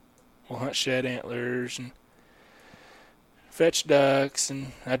we'll hunt shed antlers and fetch ducks,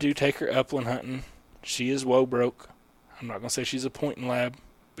 and I do take her upland hunting. She is woe broke. I'm not going to say she's a pointing lab,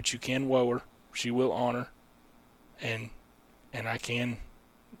 but you can woe her. She will honor. And I can,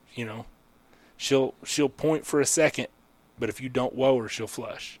 she'll point for a second, but if you don't woe her, she'll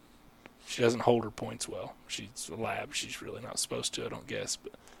flush. She doesn't hold her points well. She's a lab. She's really not supposed to, I don't guess.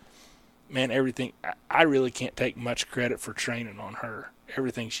 But, man, everything, I really can't take much credit for training on her.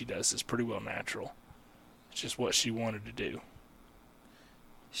 Everything she does is pretty well natural. It's just what she wanted to do.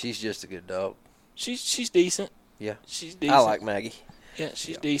 She's just a good dog. She's decent. Yeah. She's decent. I like Maggie. Yeah,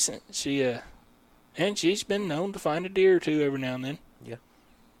 she's decent. And she's been known to find a deer or two every now and then. Yeah.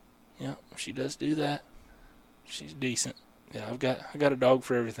 Yeah, she does do that. She's decent. Yeah, I got a dog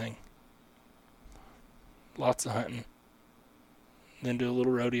for everything. Lots of hunting. Then do a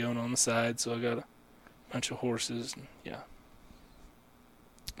little rodeoing on the side, so I got a bunch of horses. And, yeah.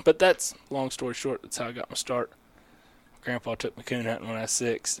 But that's, long story short, that's how I got my start. Grandpa took me coon hunting when I was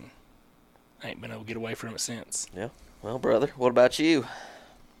 6, and I ain't been able to get away from it since. Yeah. Well, brother, what about you?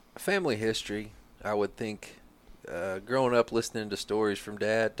 Family history, I would think, growing up listening to stories from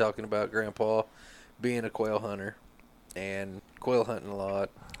Dad talking about Grandpa being a quail hunter and quail hunting a lot.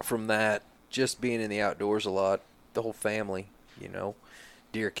 From that, just being in the outdoors a lot, the whole family,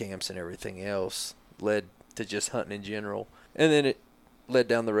 deer camps and everything else, led to just hunting in general. And then it led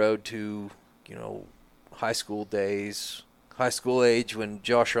down the road to, high school days, high school age when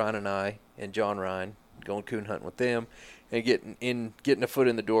Josh Ryan and I and John Ryan going coon hunting with them and getting a foot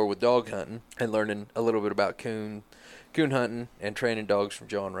in the door with dog hunting and learning a little bit about coon hunting and training dogs from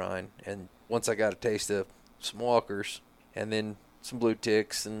John Ryan. And once I got a taste of some walkers and then some blue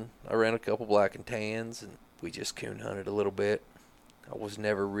ticks, and I ran a couple black and tans, and we just coon hunted a little bit. I was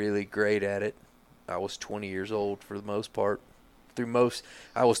never really great at it. I was 20 years old for the most part.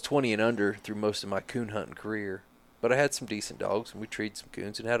 I was 20 and under through most of my coon hunting career. But I had some decent dogs, and we treated some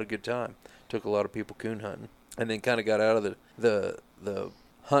coons and had a good time. Took a lot of people coon hunting. And then kind of got out of the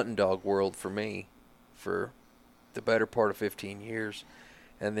hunting dog world for me for the better part of 15 years.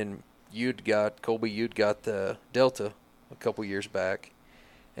 And then Colby, you'd got the Delta a couple years back.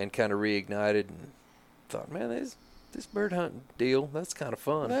 and kind of reignited and thought, man, this bird hunting deal, that's kind of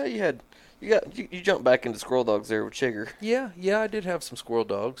fun. Well, you jumped back into squirrel dogs there with Chigger. Yeah, I did have some squirrel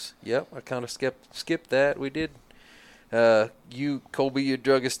dogs. Yep, I kind of skipped that. We did. Colby, you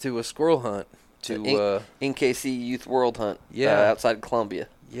drug us to a squirrel hunt to NKC Youth World Hunt. Yeah. Outside Columbia.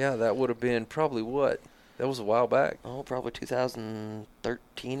 Yeah, that would have been probably what? That was a while back. Oh, probably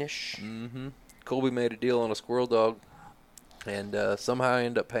 2013-ish. Mm-hmm. Colby made a deal on a squirrel dog, and somehow I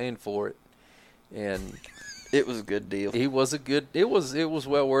ended up paying for it. And it was a good deal. It was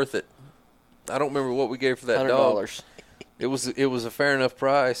well worth it. I don't remember what we gave for that $100. dog. It was a fair enough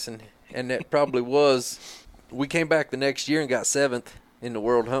price, and it probably was. We came back the next year and got 7th in the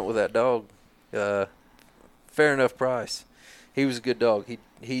world hunt with that dog. Fair enough price. He was a good dog.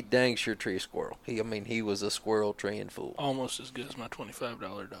 He dang sure tree a squirrel. He was a squirrel treeing fool. Almost as good as my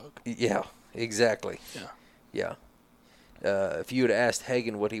 $25 dog. Yeah, exactly. Yeah. If you would have asked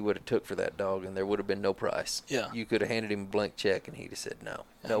Hagen what he would have took for that dog, and there would have been no price. Yeah. You could have handed him a blank check, and he'd have said no.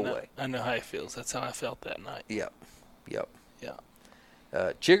 No way. I know how he feels. That's how I felt that night. Yep. Yeah.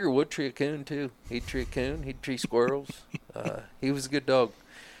 Chigger would tree a coon, too. He'd tree a coon. He'd tree squirrels. He was a good dog.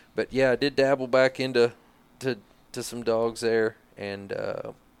 But, yeah, I did dabble back into some dogs there. And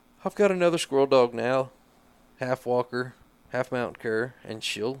I've got another squirrel dog now, half Walker, half Mountain Cur, and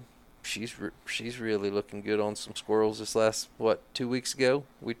she's really looking good on some squirrels. This last 2 weeks ago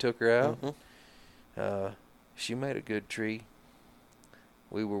we took her out. Mm-hmm. She made a good tree.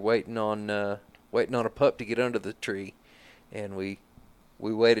 We were waiting on a pup to get under the tree, and we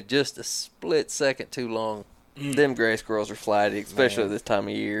waited just a split second too long. Them gray squirrels are flighty, especially this time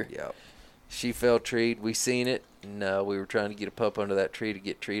of year. Yeah. She fell treed. We seen it, and we were trying to get a pup under that tree to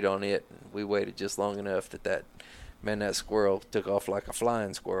get treed on it. And we waited just long enough that squirrel took off like a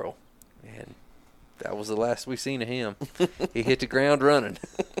flying squirrel. And that was the last we seen of him. He hit the ground running.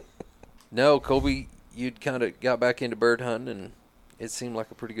 No, Colby, you'd kind of got back into bird hunting, and it seemed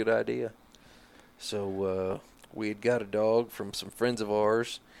like a pretty good idea. So we had got a dog from some friends of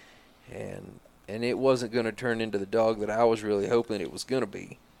ours, and it wasn't going to turn into the dog that I was really hoping it was going to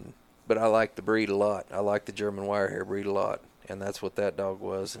be. But I like the breed a lot. I like the German Wirehair breed a lot, and that's what that dog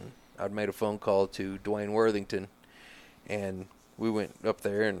was. And I'd made a phone call to Dwayne Worthington, and we went up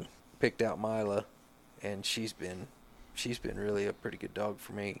there and picked out Mila, and she's been really a pretty good dog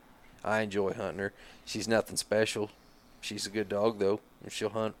for me. I enjoy hunting her. She's nothing special. She's a good dog though, and she'll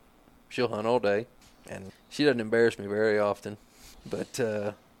hunt all day, and she doesn't embarrass me very often. But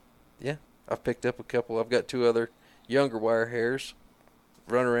yeah, I've picked up a couple. I've got 2 other younger Wirehairs.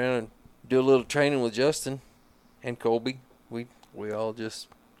 Run around and do a little training with Justin and Colby. We all just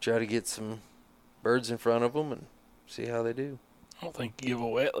try to get some birds in front of them and see how they do. I don't think you give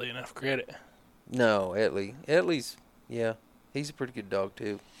old Etley enough credit. No, Etley's, yeah, he's a pretty good dog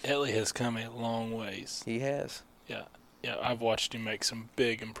too. Etley has come a long ways. He has. Yeah, I've watched him make some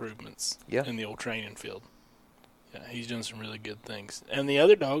big improvements in the old training field. Yeah, he's done some really good things. And the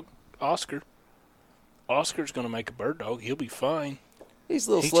other dog, Oscar's going to make a bird dog. He'll be fine. He's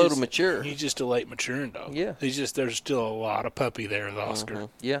a little slow to mature. He's just a late maturing dog. Yeah. There's still a lot of puppy there with Oscar. Mm-hmm.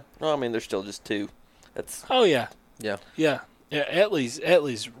 Yeah. Well, there's still just 2. Oh, yeah. Yeah. Yeah. Yeah,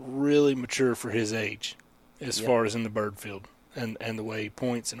 Etley's really mature for his age as far as in the bird field and the way he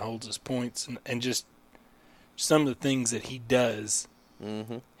points and holds his points and just some of the things that he does.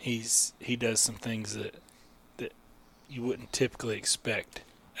 Mm-hmm. He does some things that you wouldn't typically expect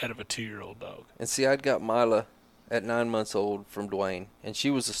out of a 2-year-old dog. And see, I'd got Mila at 9 months old from Dwayne, and she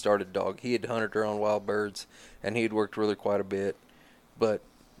was a started dog. He had hunted her on wild birds, and he had worked with her quite a bit. But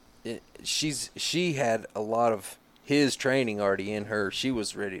she had a lot of his training already in her. She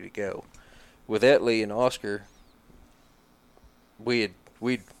was ready to go. With Etley and Oscar,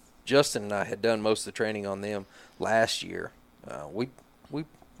 Justin and I had done most of the training on them last year. How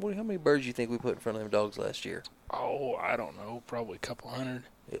many birds do you think we put in front of them dogs last year? Oh, I don't know, probably a couple hundred.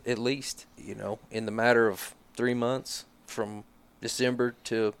 At least, in the matter of 3 months, from December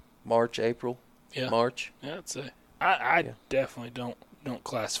to March, April, March. Yeah, I'd say. I definitely don't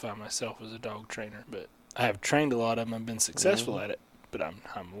classify myself as a dog trainer, but I have trained a lot of them. I've been successful at it, but I'm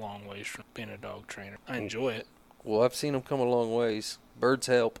a long ways from being a dog trainer. I enjoy it. Well, I've seen them come a long ways. Birds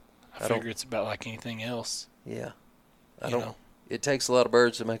help. I figure it's about like anything else. Yeah. It takes a lot of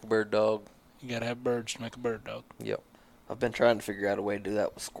birds to make a bird dog. You got to have birds to make a bird dog. Yep. I've been trying to figure out a way to do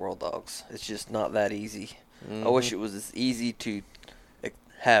that with squirrel dogs. It's just not that easy. Mm-hmm. I wish it was as easy to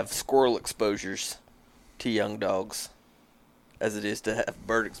have squirrel exposures to young dogs as it is to have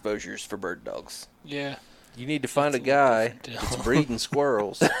bird exposures for bird dogs. Yeah. You need to find a guy that's breeding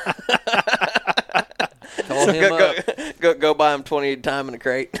squirrels. Call him up. Go buy them 20 at a time in a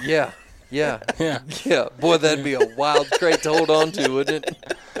crate. Yeah. Yeah. Yeah. Yeah. Boy, that'd be a wild crate to hold on to, wouldn't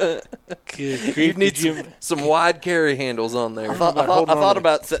it? Good grief. You'd need Did you- some wide carry handles on there. I thought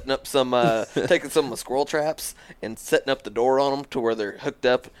about setting up some, taking some of the squirrel traps and setting up the door on them to where they're hooked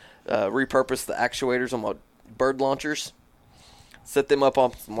up, repurpose the actuators on my bird launchers, set them up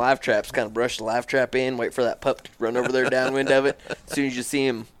on some live traps, kind of brush the live trap in, wait for that pup to run over there downwind of it. As soon as you see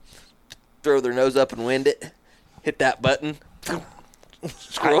him throw their nose up and wind it, hit that button.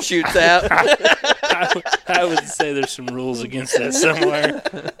 Squirrel shoots out. I would say there's some rules against that somewhere.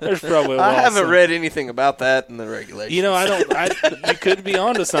 There's probably a law I haven't somewhere. read anything about that in the regulations. You know, you could be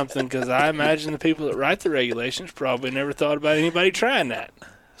onto something because I imagine the people that write the regulations probably never thought about anybody trying that.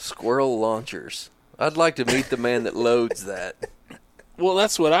 Squirrel launchers. I'd like to meet the man that loads that. Well,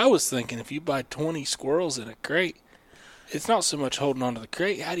 that's what I was thinking. If you buy 20 squirrels in a crate, it's not so much holding onto the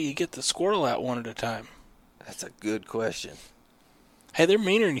crate. How do you get the squirrel out one at a time? That's a good question. Hey, they're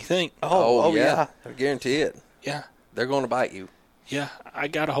meaner than you think. Oh, yeah. I guarantee it. Yeah, They're going to bite you. yeah. I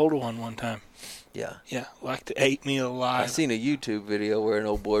got a hold of one time. Yeah. Yeah, like to ate me I alive. seen a YouTube video where an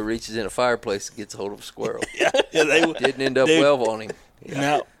old boy reaches in a fireplace and gets a hold of a squirrel. Yeah, they Didn't end up Dude. well on him. Yeah.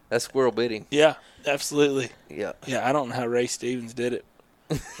 No, That squirrel bit him. yeah, absolutely. Yeah. Yeah, I don't know how Ray Stevens did it.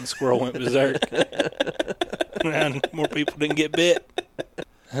 The squirrel went berserk. And more people didn't get bit.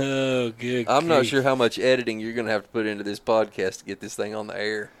 Oh, good. I'm not grief. sure how much editing you're going to have to put into this podcast to get this thing on the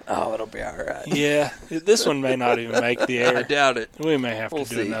air. Oh, it'll be all right. Yeah, this one may not even make the I air. doubt it. We may have We'll to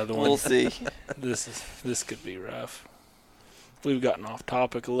do see. another one. We'll see. This could be rough. We've gotten off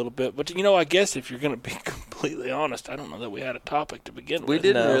topic a little bit, but you know, I guess if you're going to be completely honest, I don't know that we had a topic to begin We with.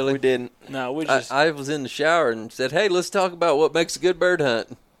 didn't No, really. we didn't. No, we just I was in the shower and said, hey, let's talk about what makes a good bird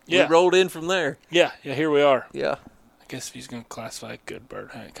hunt. Yeah. We rolled in from there. yeah. Here we are. Yeah. I guess if he's going to classify a good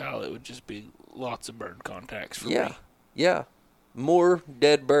bird hunt, Kyle, it would just be lots of bird contacts for Yeah. me. Yeah. More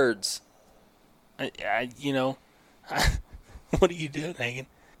dead birds. You know, what are you doing, Hagen?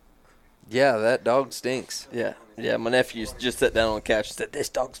 Yeah, that dog stinks. Yeah. Yeah, my nephew just sat down on the couch and said, this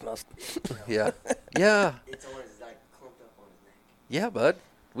dog smells. Yeah. Yeah. It's always like clumped up on his neck. Yeah, bud.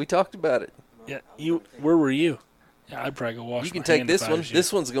 We talked about it. Yeah, where were you? Yeah, I'd probably go wash. You can my take hand this if I one. was you.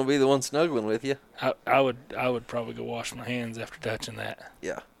 This one's going to be the one snuggling with you. I would probably go wash my hands after touching that.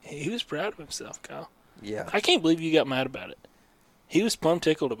 Yeah. He was proud of himself, Kyle. Yeah. I can't believe you got mad about it. He was plumb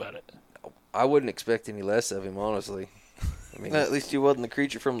tickled about it. I wouldn't expect any less of him, honestly. I mean, At least he wasn't the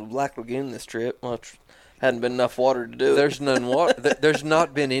creature from the Black Lagoon this trip. Much hadn't been enough water to do it. there's none water. There's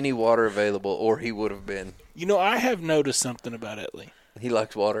not been any water available, or he would have been. You know, I have noticed something about Etley. He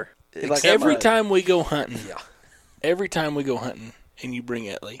likes water. Like Every mud. time we go hunting, Yeah. every time we go hunting, and you bring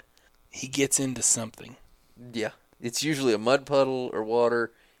Etley, he gets into something. Yeah. It's usually a mud puddle or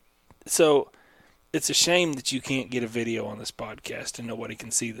water. So it's a shame that you can't get a video on this podcast and nobody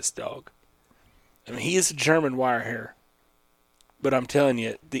can see this dog. I mean, he is a German wire-hair. But I'm telling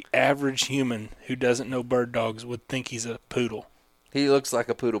you, the average human who doesn't know bird dogs would think he's a poodle. He looks like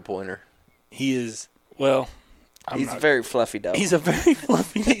a poodle pointer. He is, well, He's a very fluffy dog. he's a very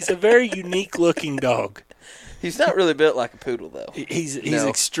fluffy, he's a very unique-looking dog. He's not really built like a poodle, though. He's No.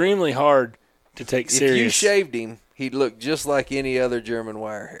 extremely hard to take If you serious. shaved him, he'd look just like any other German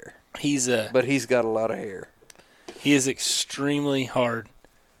wire hair. But He's got a lot of hair. he is extremely hard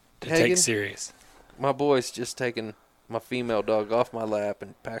to Hagen? take serious. My boy's just taking my female dog off my lap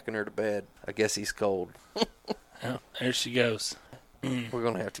and packing her to bed. I guess he's cold. Oh, there she goes. We're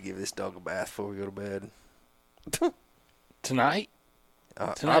going to have to give this dog a bath before we go to bed. Tonight?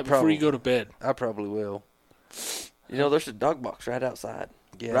 I Tonight before probably, you go to bed. I probably will. You know, there's a dog box right outside.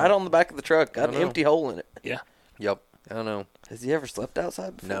 Yeah. Right on the back of the truck. Got I an know. empty hole in it. Yep. I know. Has he ever slept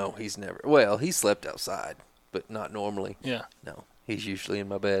outside before? No, he's never. Well, he slept outside, but not normally. Yeah, No, he's usually in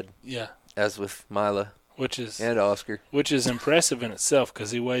my bed, yeah. as with Mila Which is and Oscar. impressive in itself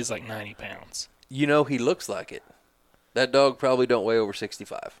because he weighs like 90 pounds. You know, he looks like it. That dog probably don't weigh over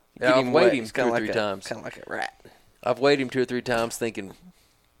 65. Get Yeah, I've weighed him He's 2 or kinda 3 like times. Kind of like a rat. I've weighed him 2 or 3 times thinking,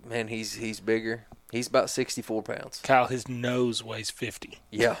 man, he's bigger. He's about 64 pounds. Kyle, his nose weighs 50.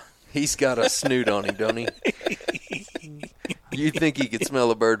 Yeah. He's got a snoot on him, don't he? You'd think he could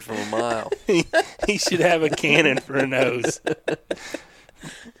smell a bird from a mile. He should have a cannon for a nose.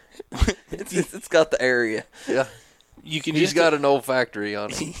 It's got the area. Yeah. You can He's just got an olfactory on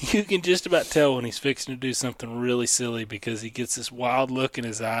him. you can just about tell when he's fixing to do something really silly because he gets this wild look in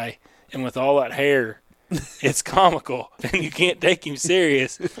his eye, and with all that hair, it's comical, and you can't take him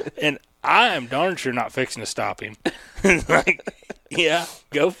serious. And I am darn sure not fixing to stop him. Like, yeah,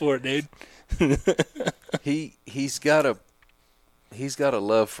 go for it, dude. He's got a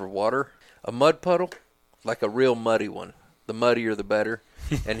love for water. A mud puddle, like a real muddy one. The muddier, the better.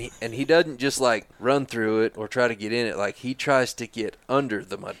 and he doesn't just like run through it or try to get in it. Like he tries to get under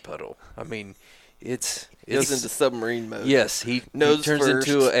the mud puddle. I mean, it's Goes into submarine mode. yes. He Nose turns first.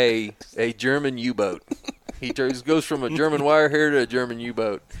 into a German U-boat. He goes from a German wire hair to a German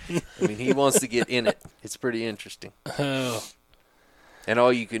U-boat. I mean, he wants to get in it. It's pretty interesting. Oh, And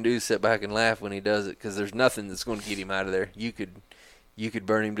all you can do is sit back and laugh when he does it because there's nothing that's going to get him out of there. You could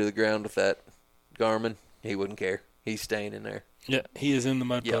burn him to the ground with that Garmin. He wouldn't care. He's staying in there. yeah, he is in the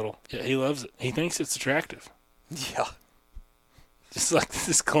mud Yep. puddle. Yeah, he loves it. He thinks it's attractive. Yeah. Just like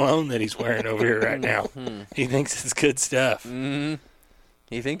this cologne that he's wearing over here right now. He thinks it's good stuff. Mm-hmm.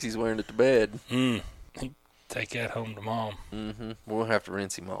 He thinks he's wearing it to bed. He'd take that home to Mom. Mm-hmm. We'll have to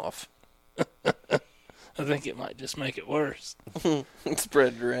rinse him off. I think it might just make it worse.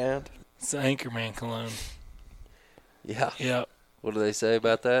 Spread it around. It's the Anchorman cologne. Yeah. Yep. What do they say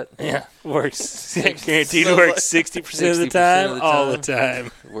about that? Yeah, works. Guaranteed So to work 60% of the 60% time, of the all the time.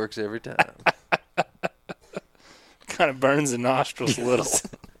 time. It works every time. Kind of burns the nostrils a little.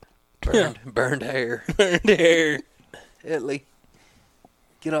 Burned hair. Burned hair. Italy,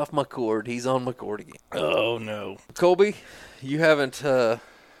 get off my cord. He's on my cord again. Oh, no. Colby, you haven't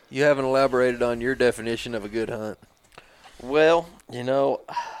elaborated on your definition of a good hunt. Well,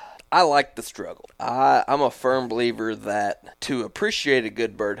 I like the struggle. I'm a firm believer that to appreciate a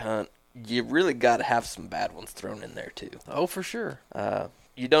good bird hunt, you really got to have some bad ones thrown in there too. Oh, for sure.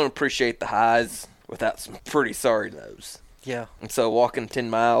 You don't appreciate the highs without some pretty sorry lows. Yeah. And so walking 10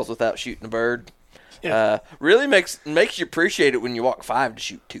 miles without shooting a bird Yeah. really makes you appreciate it when you walk 5 to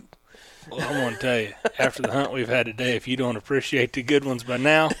shoot 2. Well, I'm going to tell you, after the hunt we've had today, if you don't appreciate the good ones by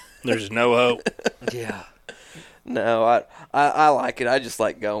now, there's no hope. Yeah. No, I like it. I just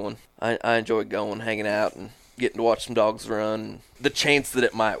like going. I enjoy going, hanging out, and getting to watch some dogs run. The chance that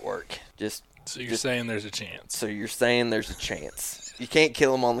it might work. So you're saying there's a chance. So you're saying there's a chance. You can't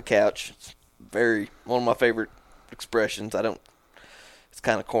kill them on the couch. It's one of my favorite expressions. It's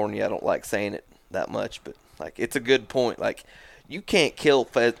kind of corny. I don't like saying it that much, but like it's a good point. Like you can't kill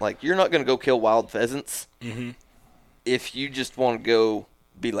like you're not going to go kill wild pheasants if you just want to go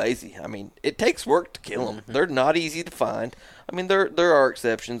be lazy. I mean, it takes work to kill them. They're not easy to find. I mean, there are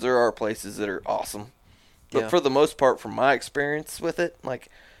exceptions. There are places that are awesome. But for the most part, from my experience with it, like,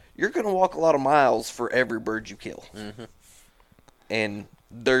 you're going to walk a lot of miles for every bird you kill. And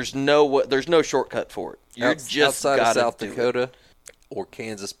there's no shortcut for it. You're just outside of gotta South do it. Dakota or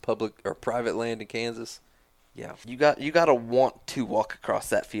Kansas, public or private land in Kansas. Yeah. You got to want to walk across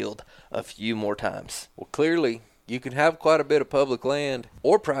that field a few more times. Well, clearly, you can have quite a bit of public land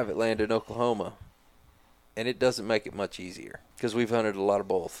or private land in Oklahoma, and it doesn't make it much easier because we've hunted a lot of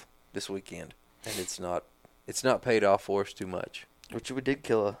both this weekend, and it's not paid off for us too much. Which we did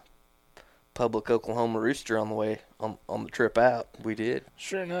kill a public Oklahoma rooster on the way on the trip out. We did.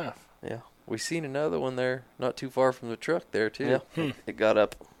 Sure enough. Yeah. We seen another one there, not too far from the truck there too. Yeah. It got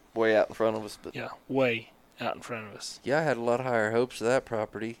up way out in front of us, but Yeah, way out in front of us. Yeah, I had a lot of higher hopes of that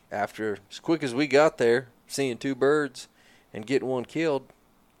property. After as quick as we got there, seeing 2 birds and getting one killed,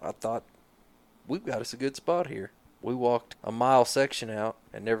 I thought we've got us a good spot here. We walked a mile section out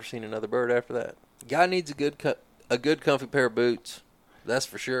and never seen another bird after that. Guy needs a good comfy pair of boots. That's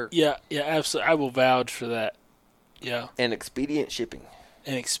for sure. Yeah, absolutely. I will vouch for that. Yeah. and expedient shipping.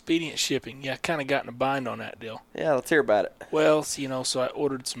 And expedient shipping. Yeah, I kind of got in a bind on that deal. Yeah, let's hear about it. Well, so I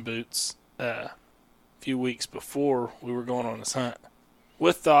ordered some boots a few weeks before we were going on this hunt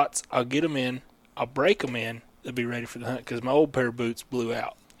with thoughts I'll get them in, I'll break them in, they'll be ready for the hunt because my old pair of boots blew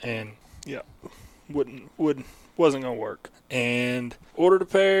out. And, yeah, wasn't going to work. And ordered a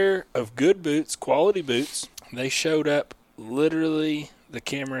pair of good boots, quality boots. They showed up. Literally, the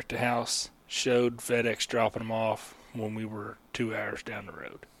camera at the house showed FedEx dropping them off when we were 2 hours down the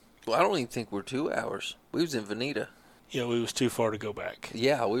road. Well, I don't even think we're 2 hours. We was in Veneta. Yeah, we was too far to go back.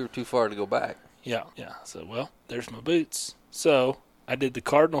 Yeah, we were too far to go back. Yeah. So, well, there's my boots. So, I did the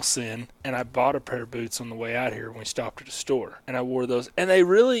cardinal sin, and I bought a pair of boots on the way out here when we stopped at a store. And I wore those. And they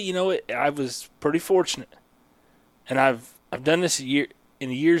really, I was pretty fortunate. And I've done this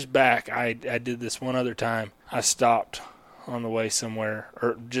years back. I did this one other time. I stopped on the way somewhere,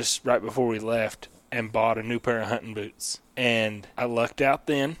 or just right before we left, and bought a new pair of hunting boots. And I lucked out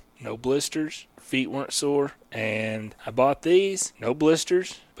then. No blisters. Feet weren't sore. And I bought these. No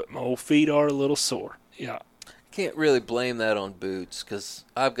blisters. But my old feet are a little sore. Yeah. Can't really blame that on boots because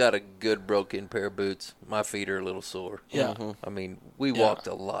I've got a good broken pair of boots. My feet are a little sore. Yeah. I mean, we walked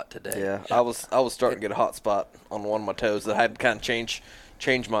a lot today. Yeah, I was starting to get a hot spot on one of my toes that I had to kind of change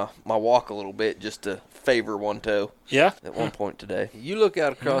change my walk a little bit just to favor one toe Yeah. at one point today. You look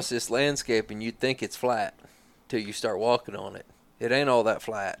out across this landscape and you'd think it's flat till you start walking on it. It ain't all that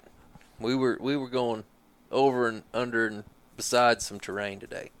flat. We were going over and under and beside some terrain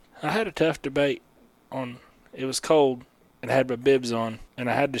today. I had a tough debate on. It was cold and I had my bibs on, and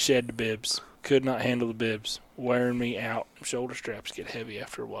I had to shed the bibs. Could not handle the bibs, wearing me out. Shoulder straps get heavy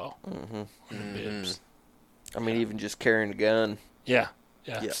after a while. Mm-hmm. On the bibs. I mean, even just carrying a gun Yeah.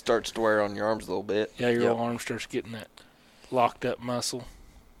 starts to wear on your arms a little bit. Yeah, your Yep. arm starts getting that locked up muscle.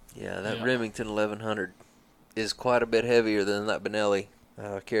 Yeah, that Yeah. Remington 1100 is quite a bit heavier than that Benelli.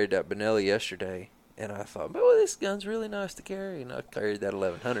 I carried that Benelli yesterday, and I thought, well, this gun's really nice to carry, and I carried that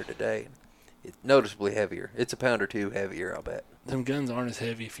 1100 today. It's noticeably heavier. It's a pound or two heavier, I'll bet. Them guns aren't as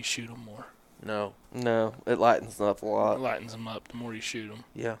heavy if you shoot them more. No. No, it lightens up a It lot. lightens them up the more you shoot them.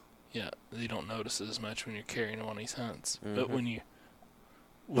 Yeah. Yeah, you don't notice it as much when you're carrying them on these hunts. Mhm. But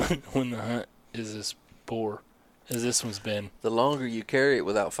when the hunt is as poor as this one's been, The longer you carry it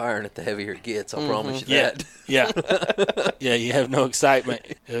without firing it, the heavier it gets. I'll promise you Yeah. that. yeah, you have no excitement.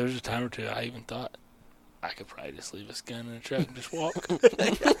 There was a time or two I even thought I could probably just leave this gun in the truck and just walk.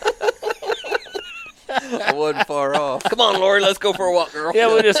 I wasn't far off. Come on, Lori, let's go for a walk, girl. Yeah,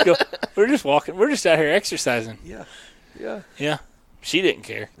 we'll just go. We're just walking. We're just out here exercising. Yeah. Yeah. Yeah, she didn't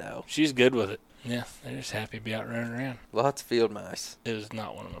care. No. She's good with it. Yeah, they're just happy to be out running around. Lots of field mice. It was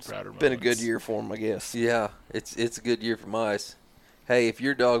not one of my prouder moments. Been a good year for him, I guess. Yeah. It's a good year for mice. Hey, if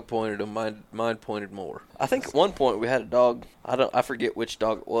your dog pointed them, mine pointed more. I think at one point we had a dog. I forget which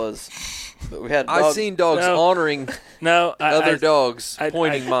dog it was, but we had a dog. I've seen dogs No. honoring No, other dogs I-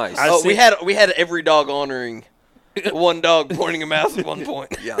 pointing mice. I- Oh, see- we had every dog honoring one dog pointing a mouse at one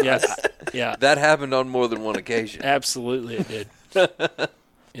point. yeah. Yes, yeah, That happened on more than one occasion. absolutely it did.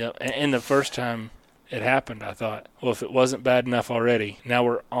 Yeah, and the first time it happened, I thought, well, if it wasn't bad enough already, now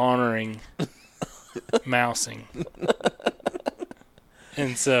we're honoring mousing.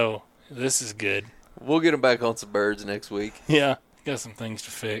 And so, this is good. We'll get them back on some birds next week. Yeah, got some things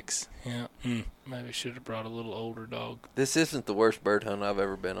to fix. Yeah, maybe I should have brought a little older dog. This isn't the worst bird hunt I've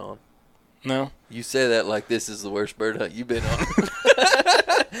ever been on. No? You say that like this is the worst bird hunt you've been on.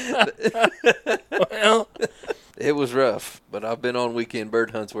 Well, It was rough, but I've been on weekend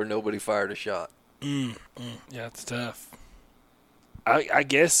bird hunts where nobody fired a shot. yeah, it's tough. I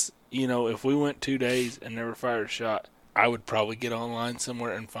guess, if we went 2 days and never fired a shot, I would probably get online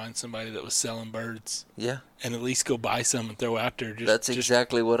somewhere and find somebody that was selling birds Yeah, and at least go buy some and throw out there. that's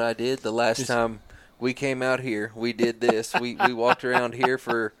exactly what I did the last time we came out here. We did this. We walked around here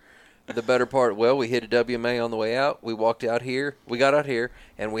for the better part. Well, we hit a WMA on the way out. We walked out here. We got out here,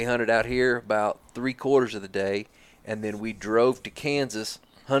 and we hunted out here about 3/4 of the day, and then we drove to Kansas,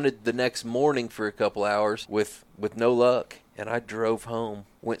 hunted the next morning for a couple hours with no luck. And I drove home,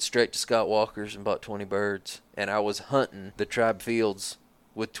 went straight to Scott Walker's and bought 20 birds. And I was hunting the tribe fields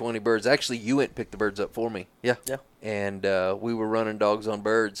with 20 birds. Actually, you went and picked the birds up for me. Yeah. Yeah. And we were running dogs on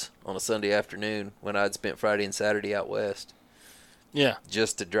birds on a Sunday afternoon when I'd spent Friday and Saturday out west. Yeah.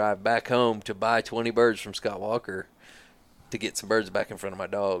 Just to drive back home to buy 20 birds from Scott Walker to get some birds back in front of my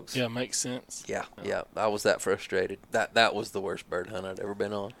dogs. Yeah, makes sense. Yeah. I was that frustrated. That was the worst bird hunt I'd ever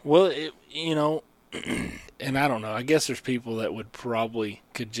been on. Well, and I don't know. I guess there's people that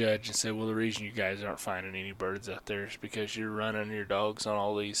could judge and say, well, the reason you guys aren't finding any birds out there is because you're running your dogs on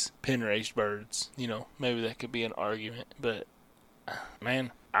all these pen-raised birds. Maybe that could be an argument. But,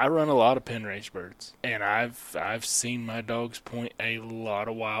 man, I run a lot of pen-raised birds. And I've seen my dogs point a lot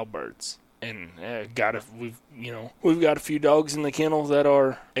of wild birds. And we've got a few dogs in the kennel that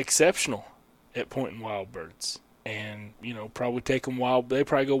are exceptional at pointing wild birds. And, probably take them they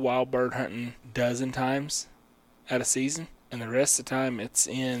probably go wild bird hunting a dozen times at a season. And the rest of the time it's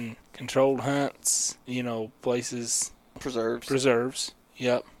in controlled hunts, places. Preserves.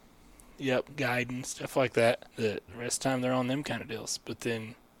 Yep. Guiding, stuff like that. The rest of the time they're on them kind of deals. But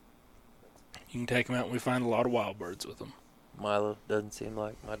then you can take them out and we find a lot of wild birds with them. Milo, doesn't seem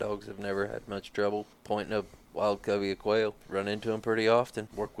like my dogs have never had much trouble pointing a wild covey of quail. Run into them pretty often.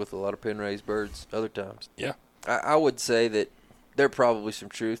 Work with a lot of pen-raised birds other times. Yeah. I would say that there probably some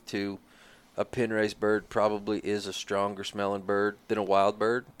truth to a pen-raised bird probably is a stronger smelling bird than a wild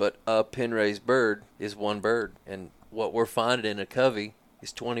bird, but a pen-raised bird is one bird, and what we're finding in a covey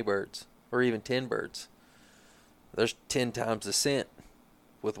is 20 birds or even 10 birds. There's 10 times the scent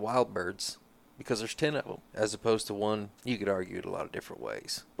with wild birds because there's 10 of them as opposed to one. You could argue it a lot of different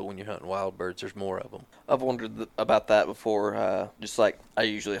ways, but when you're hunting wild birds, there's more of them. I've wondered about that before. Just like I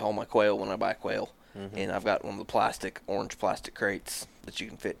usually haul my quail when I buy quail. Mm-hmm. And I've got one of the orange plastic crates that you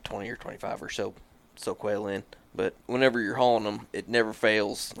can fit 20 or 25 or so quail in. But whenever you're hauling them, it never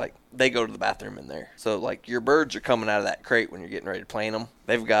fails. Like, they go to the bathroom in there. So, like, your birds are coming out of that crate when you're getting ready to plane them.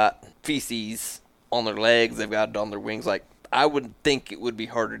 They've got feces on their legs. They've got it on their wings. Like, I would think it would be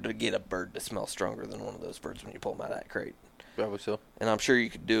harder to get a bird to smell stronger than one of those birds when you pull them out of that crate. Probably so. And I'm sure you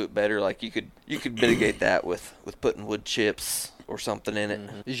could do it better. Like, you could mitigate that with putting wood chips or something in it.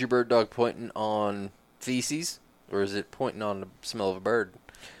 Mm-hmm. Is your bird dog pointing on feces, or is it pointing on the smell of a bird?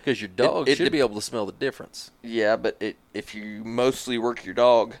 Because your dog should be able to smell the difference. Yeah, but if you mostly work your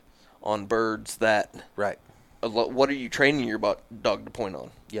dog on birds that... Right. What are you training your dog to point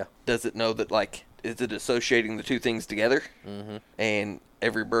on? Yeah. Does it know that, like, is it associating the two things together? Mm-hmm. And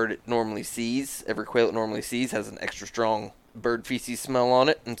every bird it normally sees, every quail it normally sees has an extra strong bird feces smell on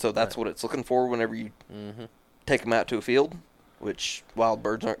it, and so that's what it's looking for whenever you take them out to a field, which wild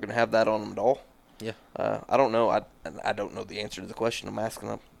birds aren't going to have that on them at all. Yeah. I don't know. I don't know the answer to the question I'm asking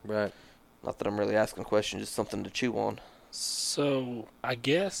them. Right. Not that I'm really asking a question, just something to chew on. So I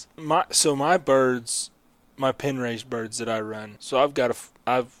guess my birds, my pen raised birds that I run. So I've got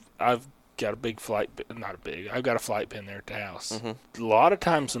a big flight, I've got a flight pen there at the house. Mm-hmm. A lot of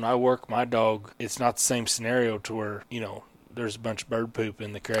times when I work my dog, it's not the same scenario to where, there's a bunch of bird poop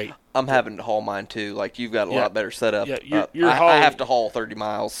in the crate. I'm having to haul mine too. Like, you've got a lot better setup. Yeah, I have to haul 30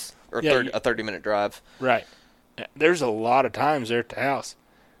 miles or a 30-minute drive. Right. There's a lot of times there at the house,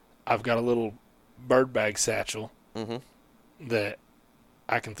 I've got a little bird bag satchel that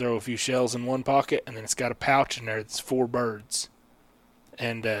I can throw a few shells in one pocket, and then it's got a pouch in there that's 4 birds.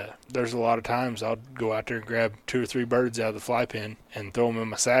 And there's a lot of times I'll go out there and grab 2 or 3 birds out of the fly pen and throw them in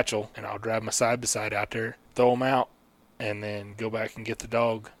my satchel, and I'll drive my side-by-side out there, throw them out, and then go back and get the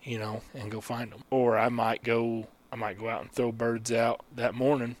dog, and go find them. Or I might go out and throw birds out that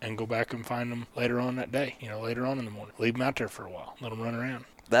morning and go back and find them later on that day, later on in the morning. Leave them out there for a while, let them run around.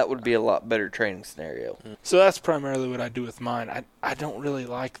 That would be a lot better training scenario. So that's primarily what I do with mine. I don't really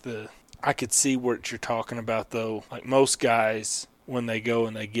like I could see what you're talking about, though. Like, most guys, when they go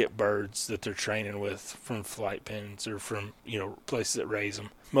and they get birds that they're training with from flight pens or from, places that raise them,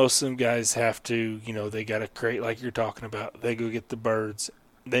 most of them guys have to, they got a crate like you're talking about. They go get the birds.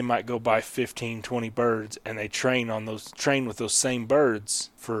 They might go buy 15, 20 birds, and they train with those same birds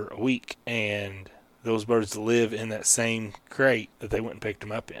for a week. And those birds live in that same crate that they went and picked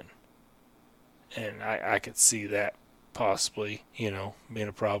them up in. And I could see that possibly, being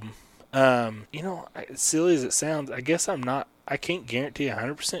a problem. As silly as it sounds, I guess I can't guarantee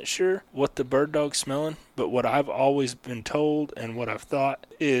 100% sure what the bird dog's smelling, but what I've always been told and what I've thought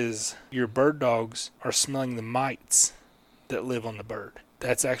is your bird dogs are smelling the mites that live on the bird.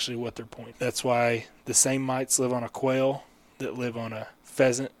 That's actually what they're pointing. That's why the same mites live on a quail, that live on a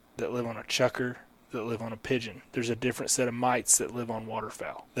pheasant, that live on a chucker, that live on a pigeon. There's a different set of mites that live on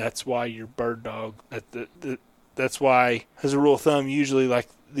waterfowl. That's why your bird dog, that's why, as a rule of thumb, usually, like,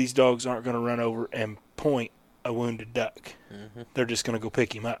 these dogs aren't going to run over and point a wounded duck. Mm-hmm. They're just going to go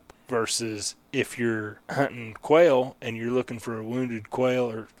pick him up. Versus if you're hunting quail and you're looking for a wounded quail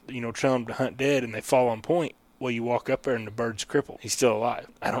or, telling them to hunt dead and they fall on point, well, you walk up there and the bird's crippled. He's still alive.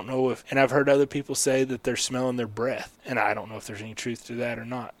 I don't know and I've heard other people say that they're smelling their breath, and I don't know if there's any truth to that or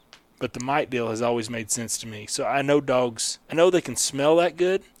not. But the mite deal has always made sense to me. So I know they can smell that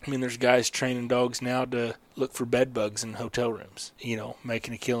good. I mean, there's guys training dogs now to look for bed bugs in hotel rooms,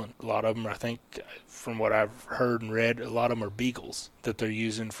 making a killing. A lot of them, I think, from what I've heard and read, a lot of them are beagles that they're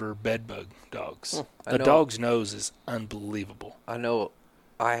using for bed bug dogs. The dog's nose is unbelievable. I know.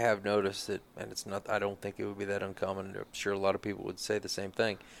 I have noticed that, and it's not. I don't think it would be that uncommon. I'm sure a lot of people would say the same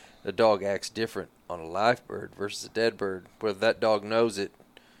thing. The dog acts different on a live bird versus a dead bird. Whether that dog knows it,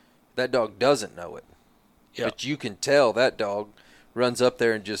 that dog doesn't know it. Yep. But you can tell that dog runs up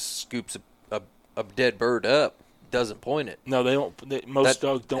there and just scoops a dead bird up, doesn't point it. No, they don't. Most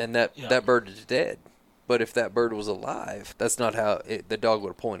dogs don't. And that bird is dead. But if that bird was alive, that's not how the dog would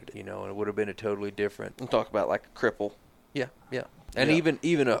have pointed it, and it would have been a totally different. I'm talking about like a cripple. Yeah. And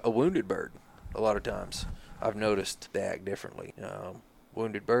even a wounded bird, a lot of times I've noticed they act differently.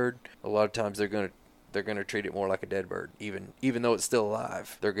 Wounded bird, a lot of times they're gonna treat it more like a dead bird, even though it's still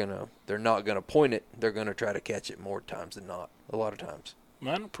alive. They're not gonna point it. They're gonna try to catch it more times than not. A lot of times.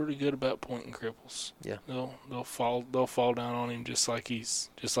 Mine are pretty good about pointing cripples. Yeah, they'll fall down on him just like he's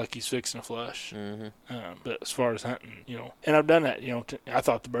fixing to flush. Mm-hmm. But as far as hunting, and I've done that. I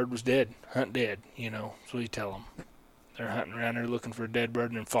thought the bird was dead. Hunt dead. So you tell them they're hunting around there looking for a dead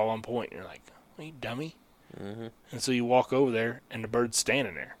bird and then fall on point. And you're like, "Are you dummy?" Mm-hmm. And so you walk over there and the bird's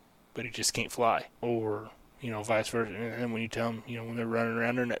standing there, but he just can't fly, or vice versa. And then when you tell them, when they're running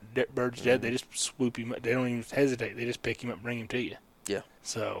around there and that bird's dead, they just swoop him up. They don't even hesitate. They just pick him up, and bring him to you. Yeah.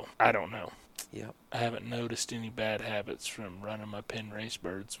 So I don't know. Yep. I haven't noticed any bad habits from running my pen race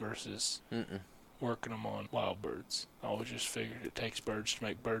birds versus working them on wild birds. I always just figured it takes birds to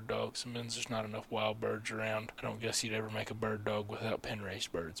make bird dogs, and there's not enough wild birds around. I don't guess you'd ever make a bird dog without pen race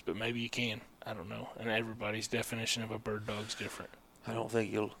birds, but maybe you can. I don't know. And everybody's definition of a bird dog's different. I don't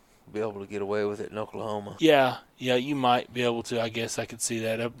think you'll be able to get away with it in Oklahoma. Yeah, you might be able to. I guess I could see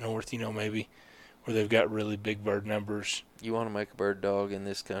that up north, maybe where they've got really big bird numbers. You want to make a bird dog in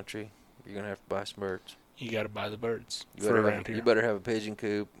this country, you're going to have to buy some birds. You got to buy the birds here. You better have a pigeon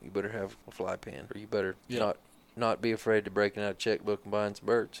coop. You better have a fly pen. Or you better not be afraid to breaking out a checkbook and buying some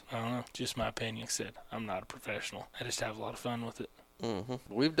birds. I don't know. Just my opinion. Said I'm not a professional. I just have a lot of fun with it. Mm-hmm.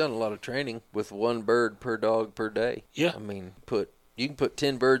 We've done a lot of training with one bird per dog per day. Yeah. I mean, you can put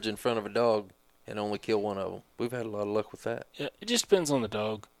 10 birds in front of a dog and only kill one of them. We've had a lot of luck with that. Yeah, it just depends on the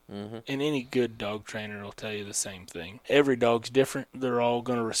dog. Mm-hmm. And any good dog trainer will tell you the same thing. Every dog's different. They're all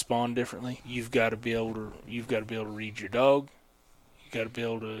going to respond differently. You've got to be able to read your dog. You've got to be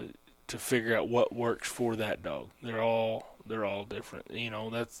able to figure out what works for that dog. They're all different.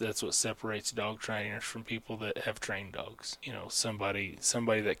 That's what separates dog trainers from people that have trained dogs. Somebody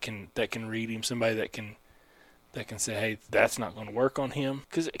that can read him, somebody that can say, hey, that's not going to work on him.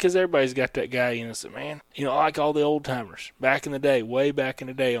 Because everybody's got that guy, say, man, like all the old timers, way back in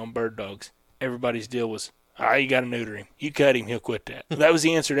the day on bird dogs, everybody's deal was, you got to neuter him. You cut him, he'll quit that. That was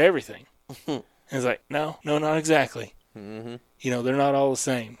the answer to everything. And it's like, no, not exactly. Mm-hmm. They're not all the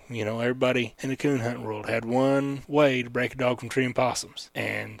same. Everybody in the coon hunting world had one way to break a dog from treeing possums.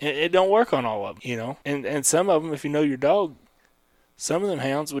 And it don't work on all of them, And some of them, if you know your dog, some of them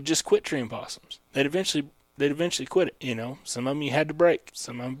hounds would just quit treeing possums. They'd eventually quit it, Some of them you had to break.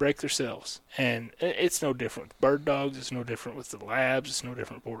 Some of them break themselves. And it's no different with bird dogs. It's no different with the labs. It's no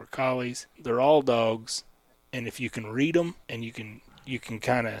different with border collies. They're all dogs. And if you can read them and you can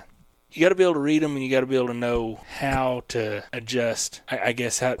kind of, you got to be able to read them and you got to be able to know how to adjust. I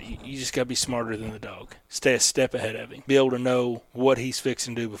guess you just got to be smarter than the dog. Stay a step ahead of him. Be able to know what he's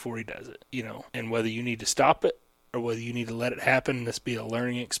fixing to do before he does it, and whether you need to stop it or whether you need to let it happen and this be a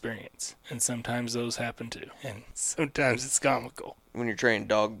learning experience. And sometimes those happen too. And sometimes it's comical. When you're training a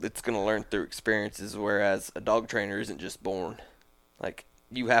dog, it's going to learn through experiences, whereas a dog trainer isn't just born. Like,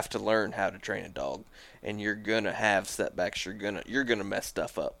 you have to learn how to train a dog, and you're going to have setbacks. You're going to mess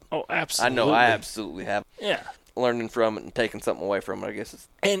stuff up. Oh, absolutely. I know I absolutely have. Yeah. Learning from it and taking something away from it, I guess.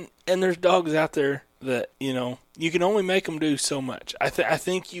 And there's dogs out there that, you can only make them do so much. I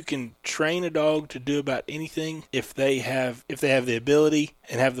think you can train a dog to do about anything if they have the ability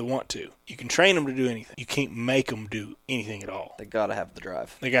and have the want to. You can train them to do anything. You can't make them do anything at all. They got to have the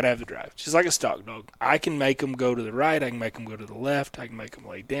drive. Just like a stock dog. I can make them go to the right. I can make them go to the left. I can make them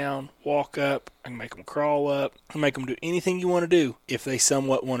lay down, walk up. I can make them crawl up. I can make them do anything you want to do if they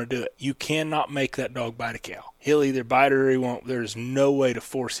somewhat want to do it. You cannot make that dog bite a cow. He'll either bite her or he won't. There's no way to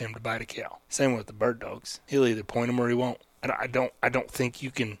force him to bite a cow. Same with the bird dogs. He'll either point them or he won't. And I don't think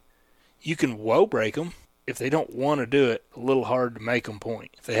you can woe break them. If they don't want to do it, a little hard to make them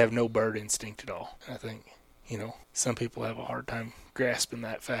point if they have no bird instinct at all. I think, some people have a hard time grasping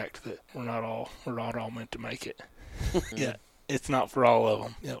that fact that we're not all meant to make it. Yeah, it's not for all of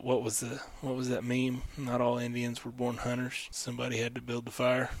them. Yeah, what was that meme? Not all Indians were born hunters. Somebody had to build the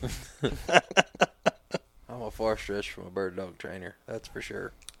fire. I'm a far stretch from a bird dog trainer, that's for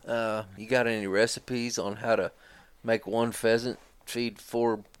sure. You got any recipes on how to make one pheasant feed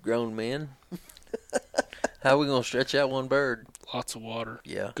 4 grown men? How are we going to stretch out one bird? Lots of water.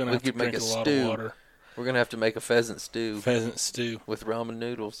 Yeah. Gonna have to drink a lot of water. We're going to have to make a pheasant stew. With ramen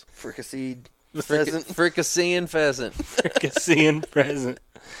noodles. Fricasseed pheasant. Fricasseeing pheasant. Fricasseeing pheasant.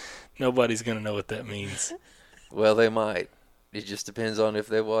 Nobody's going to know what that means. Well, they might. It just depends on if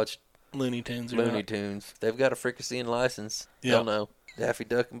they watch Looney Tunes. They've got a fricasseeing license. Yep. They'll know. Daffy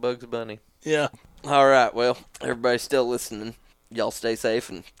Duck and Bugs Bunny. Yeah. All right. Well, everybody's still listening. Y'all stay safe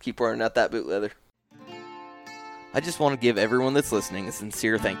and keep wearing out that boot leather. I just want to give everyone that's listening a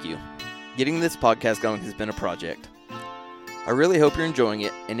sincere thank you. Getting this podcast going has been a project. I really hope you're enjoying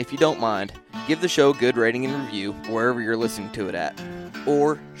it, and if you don't mind, give the show a good rating and review wherever you're listening to it at,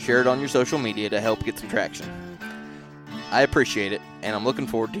 or share it on your social media to help get some traction. I appreciate it, and I'm looking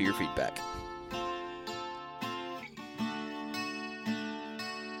forward to your feedback.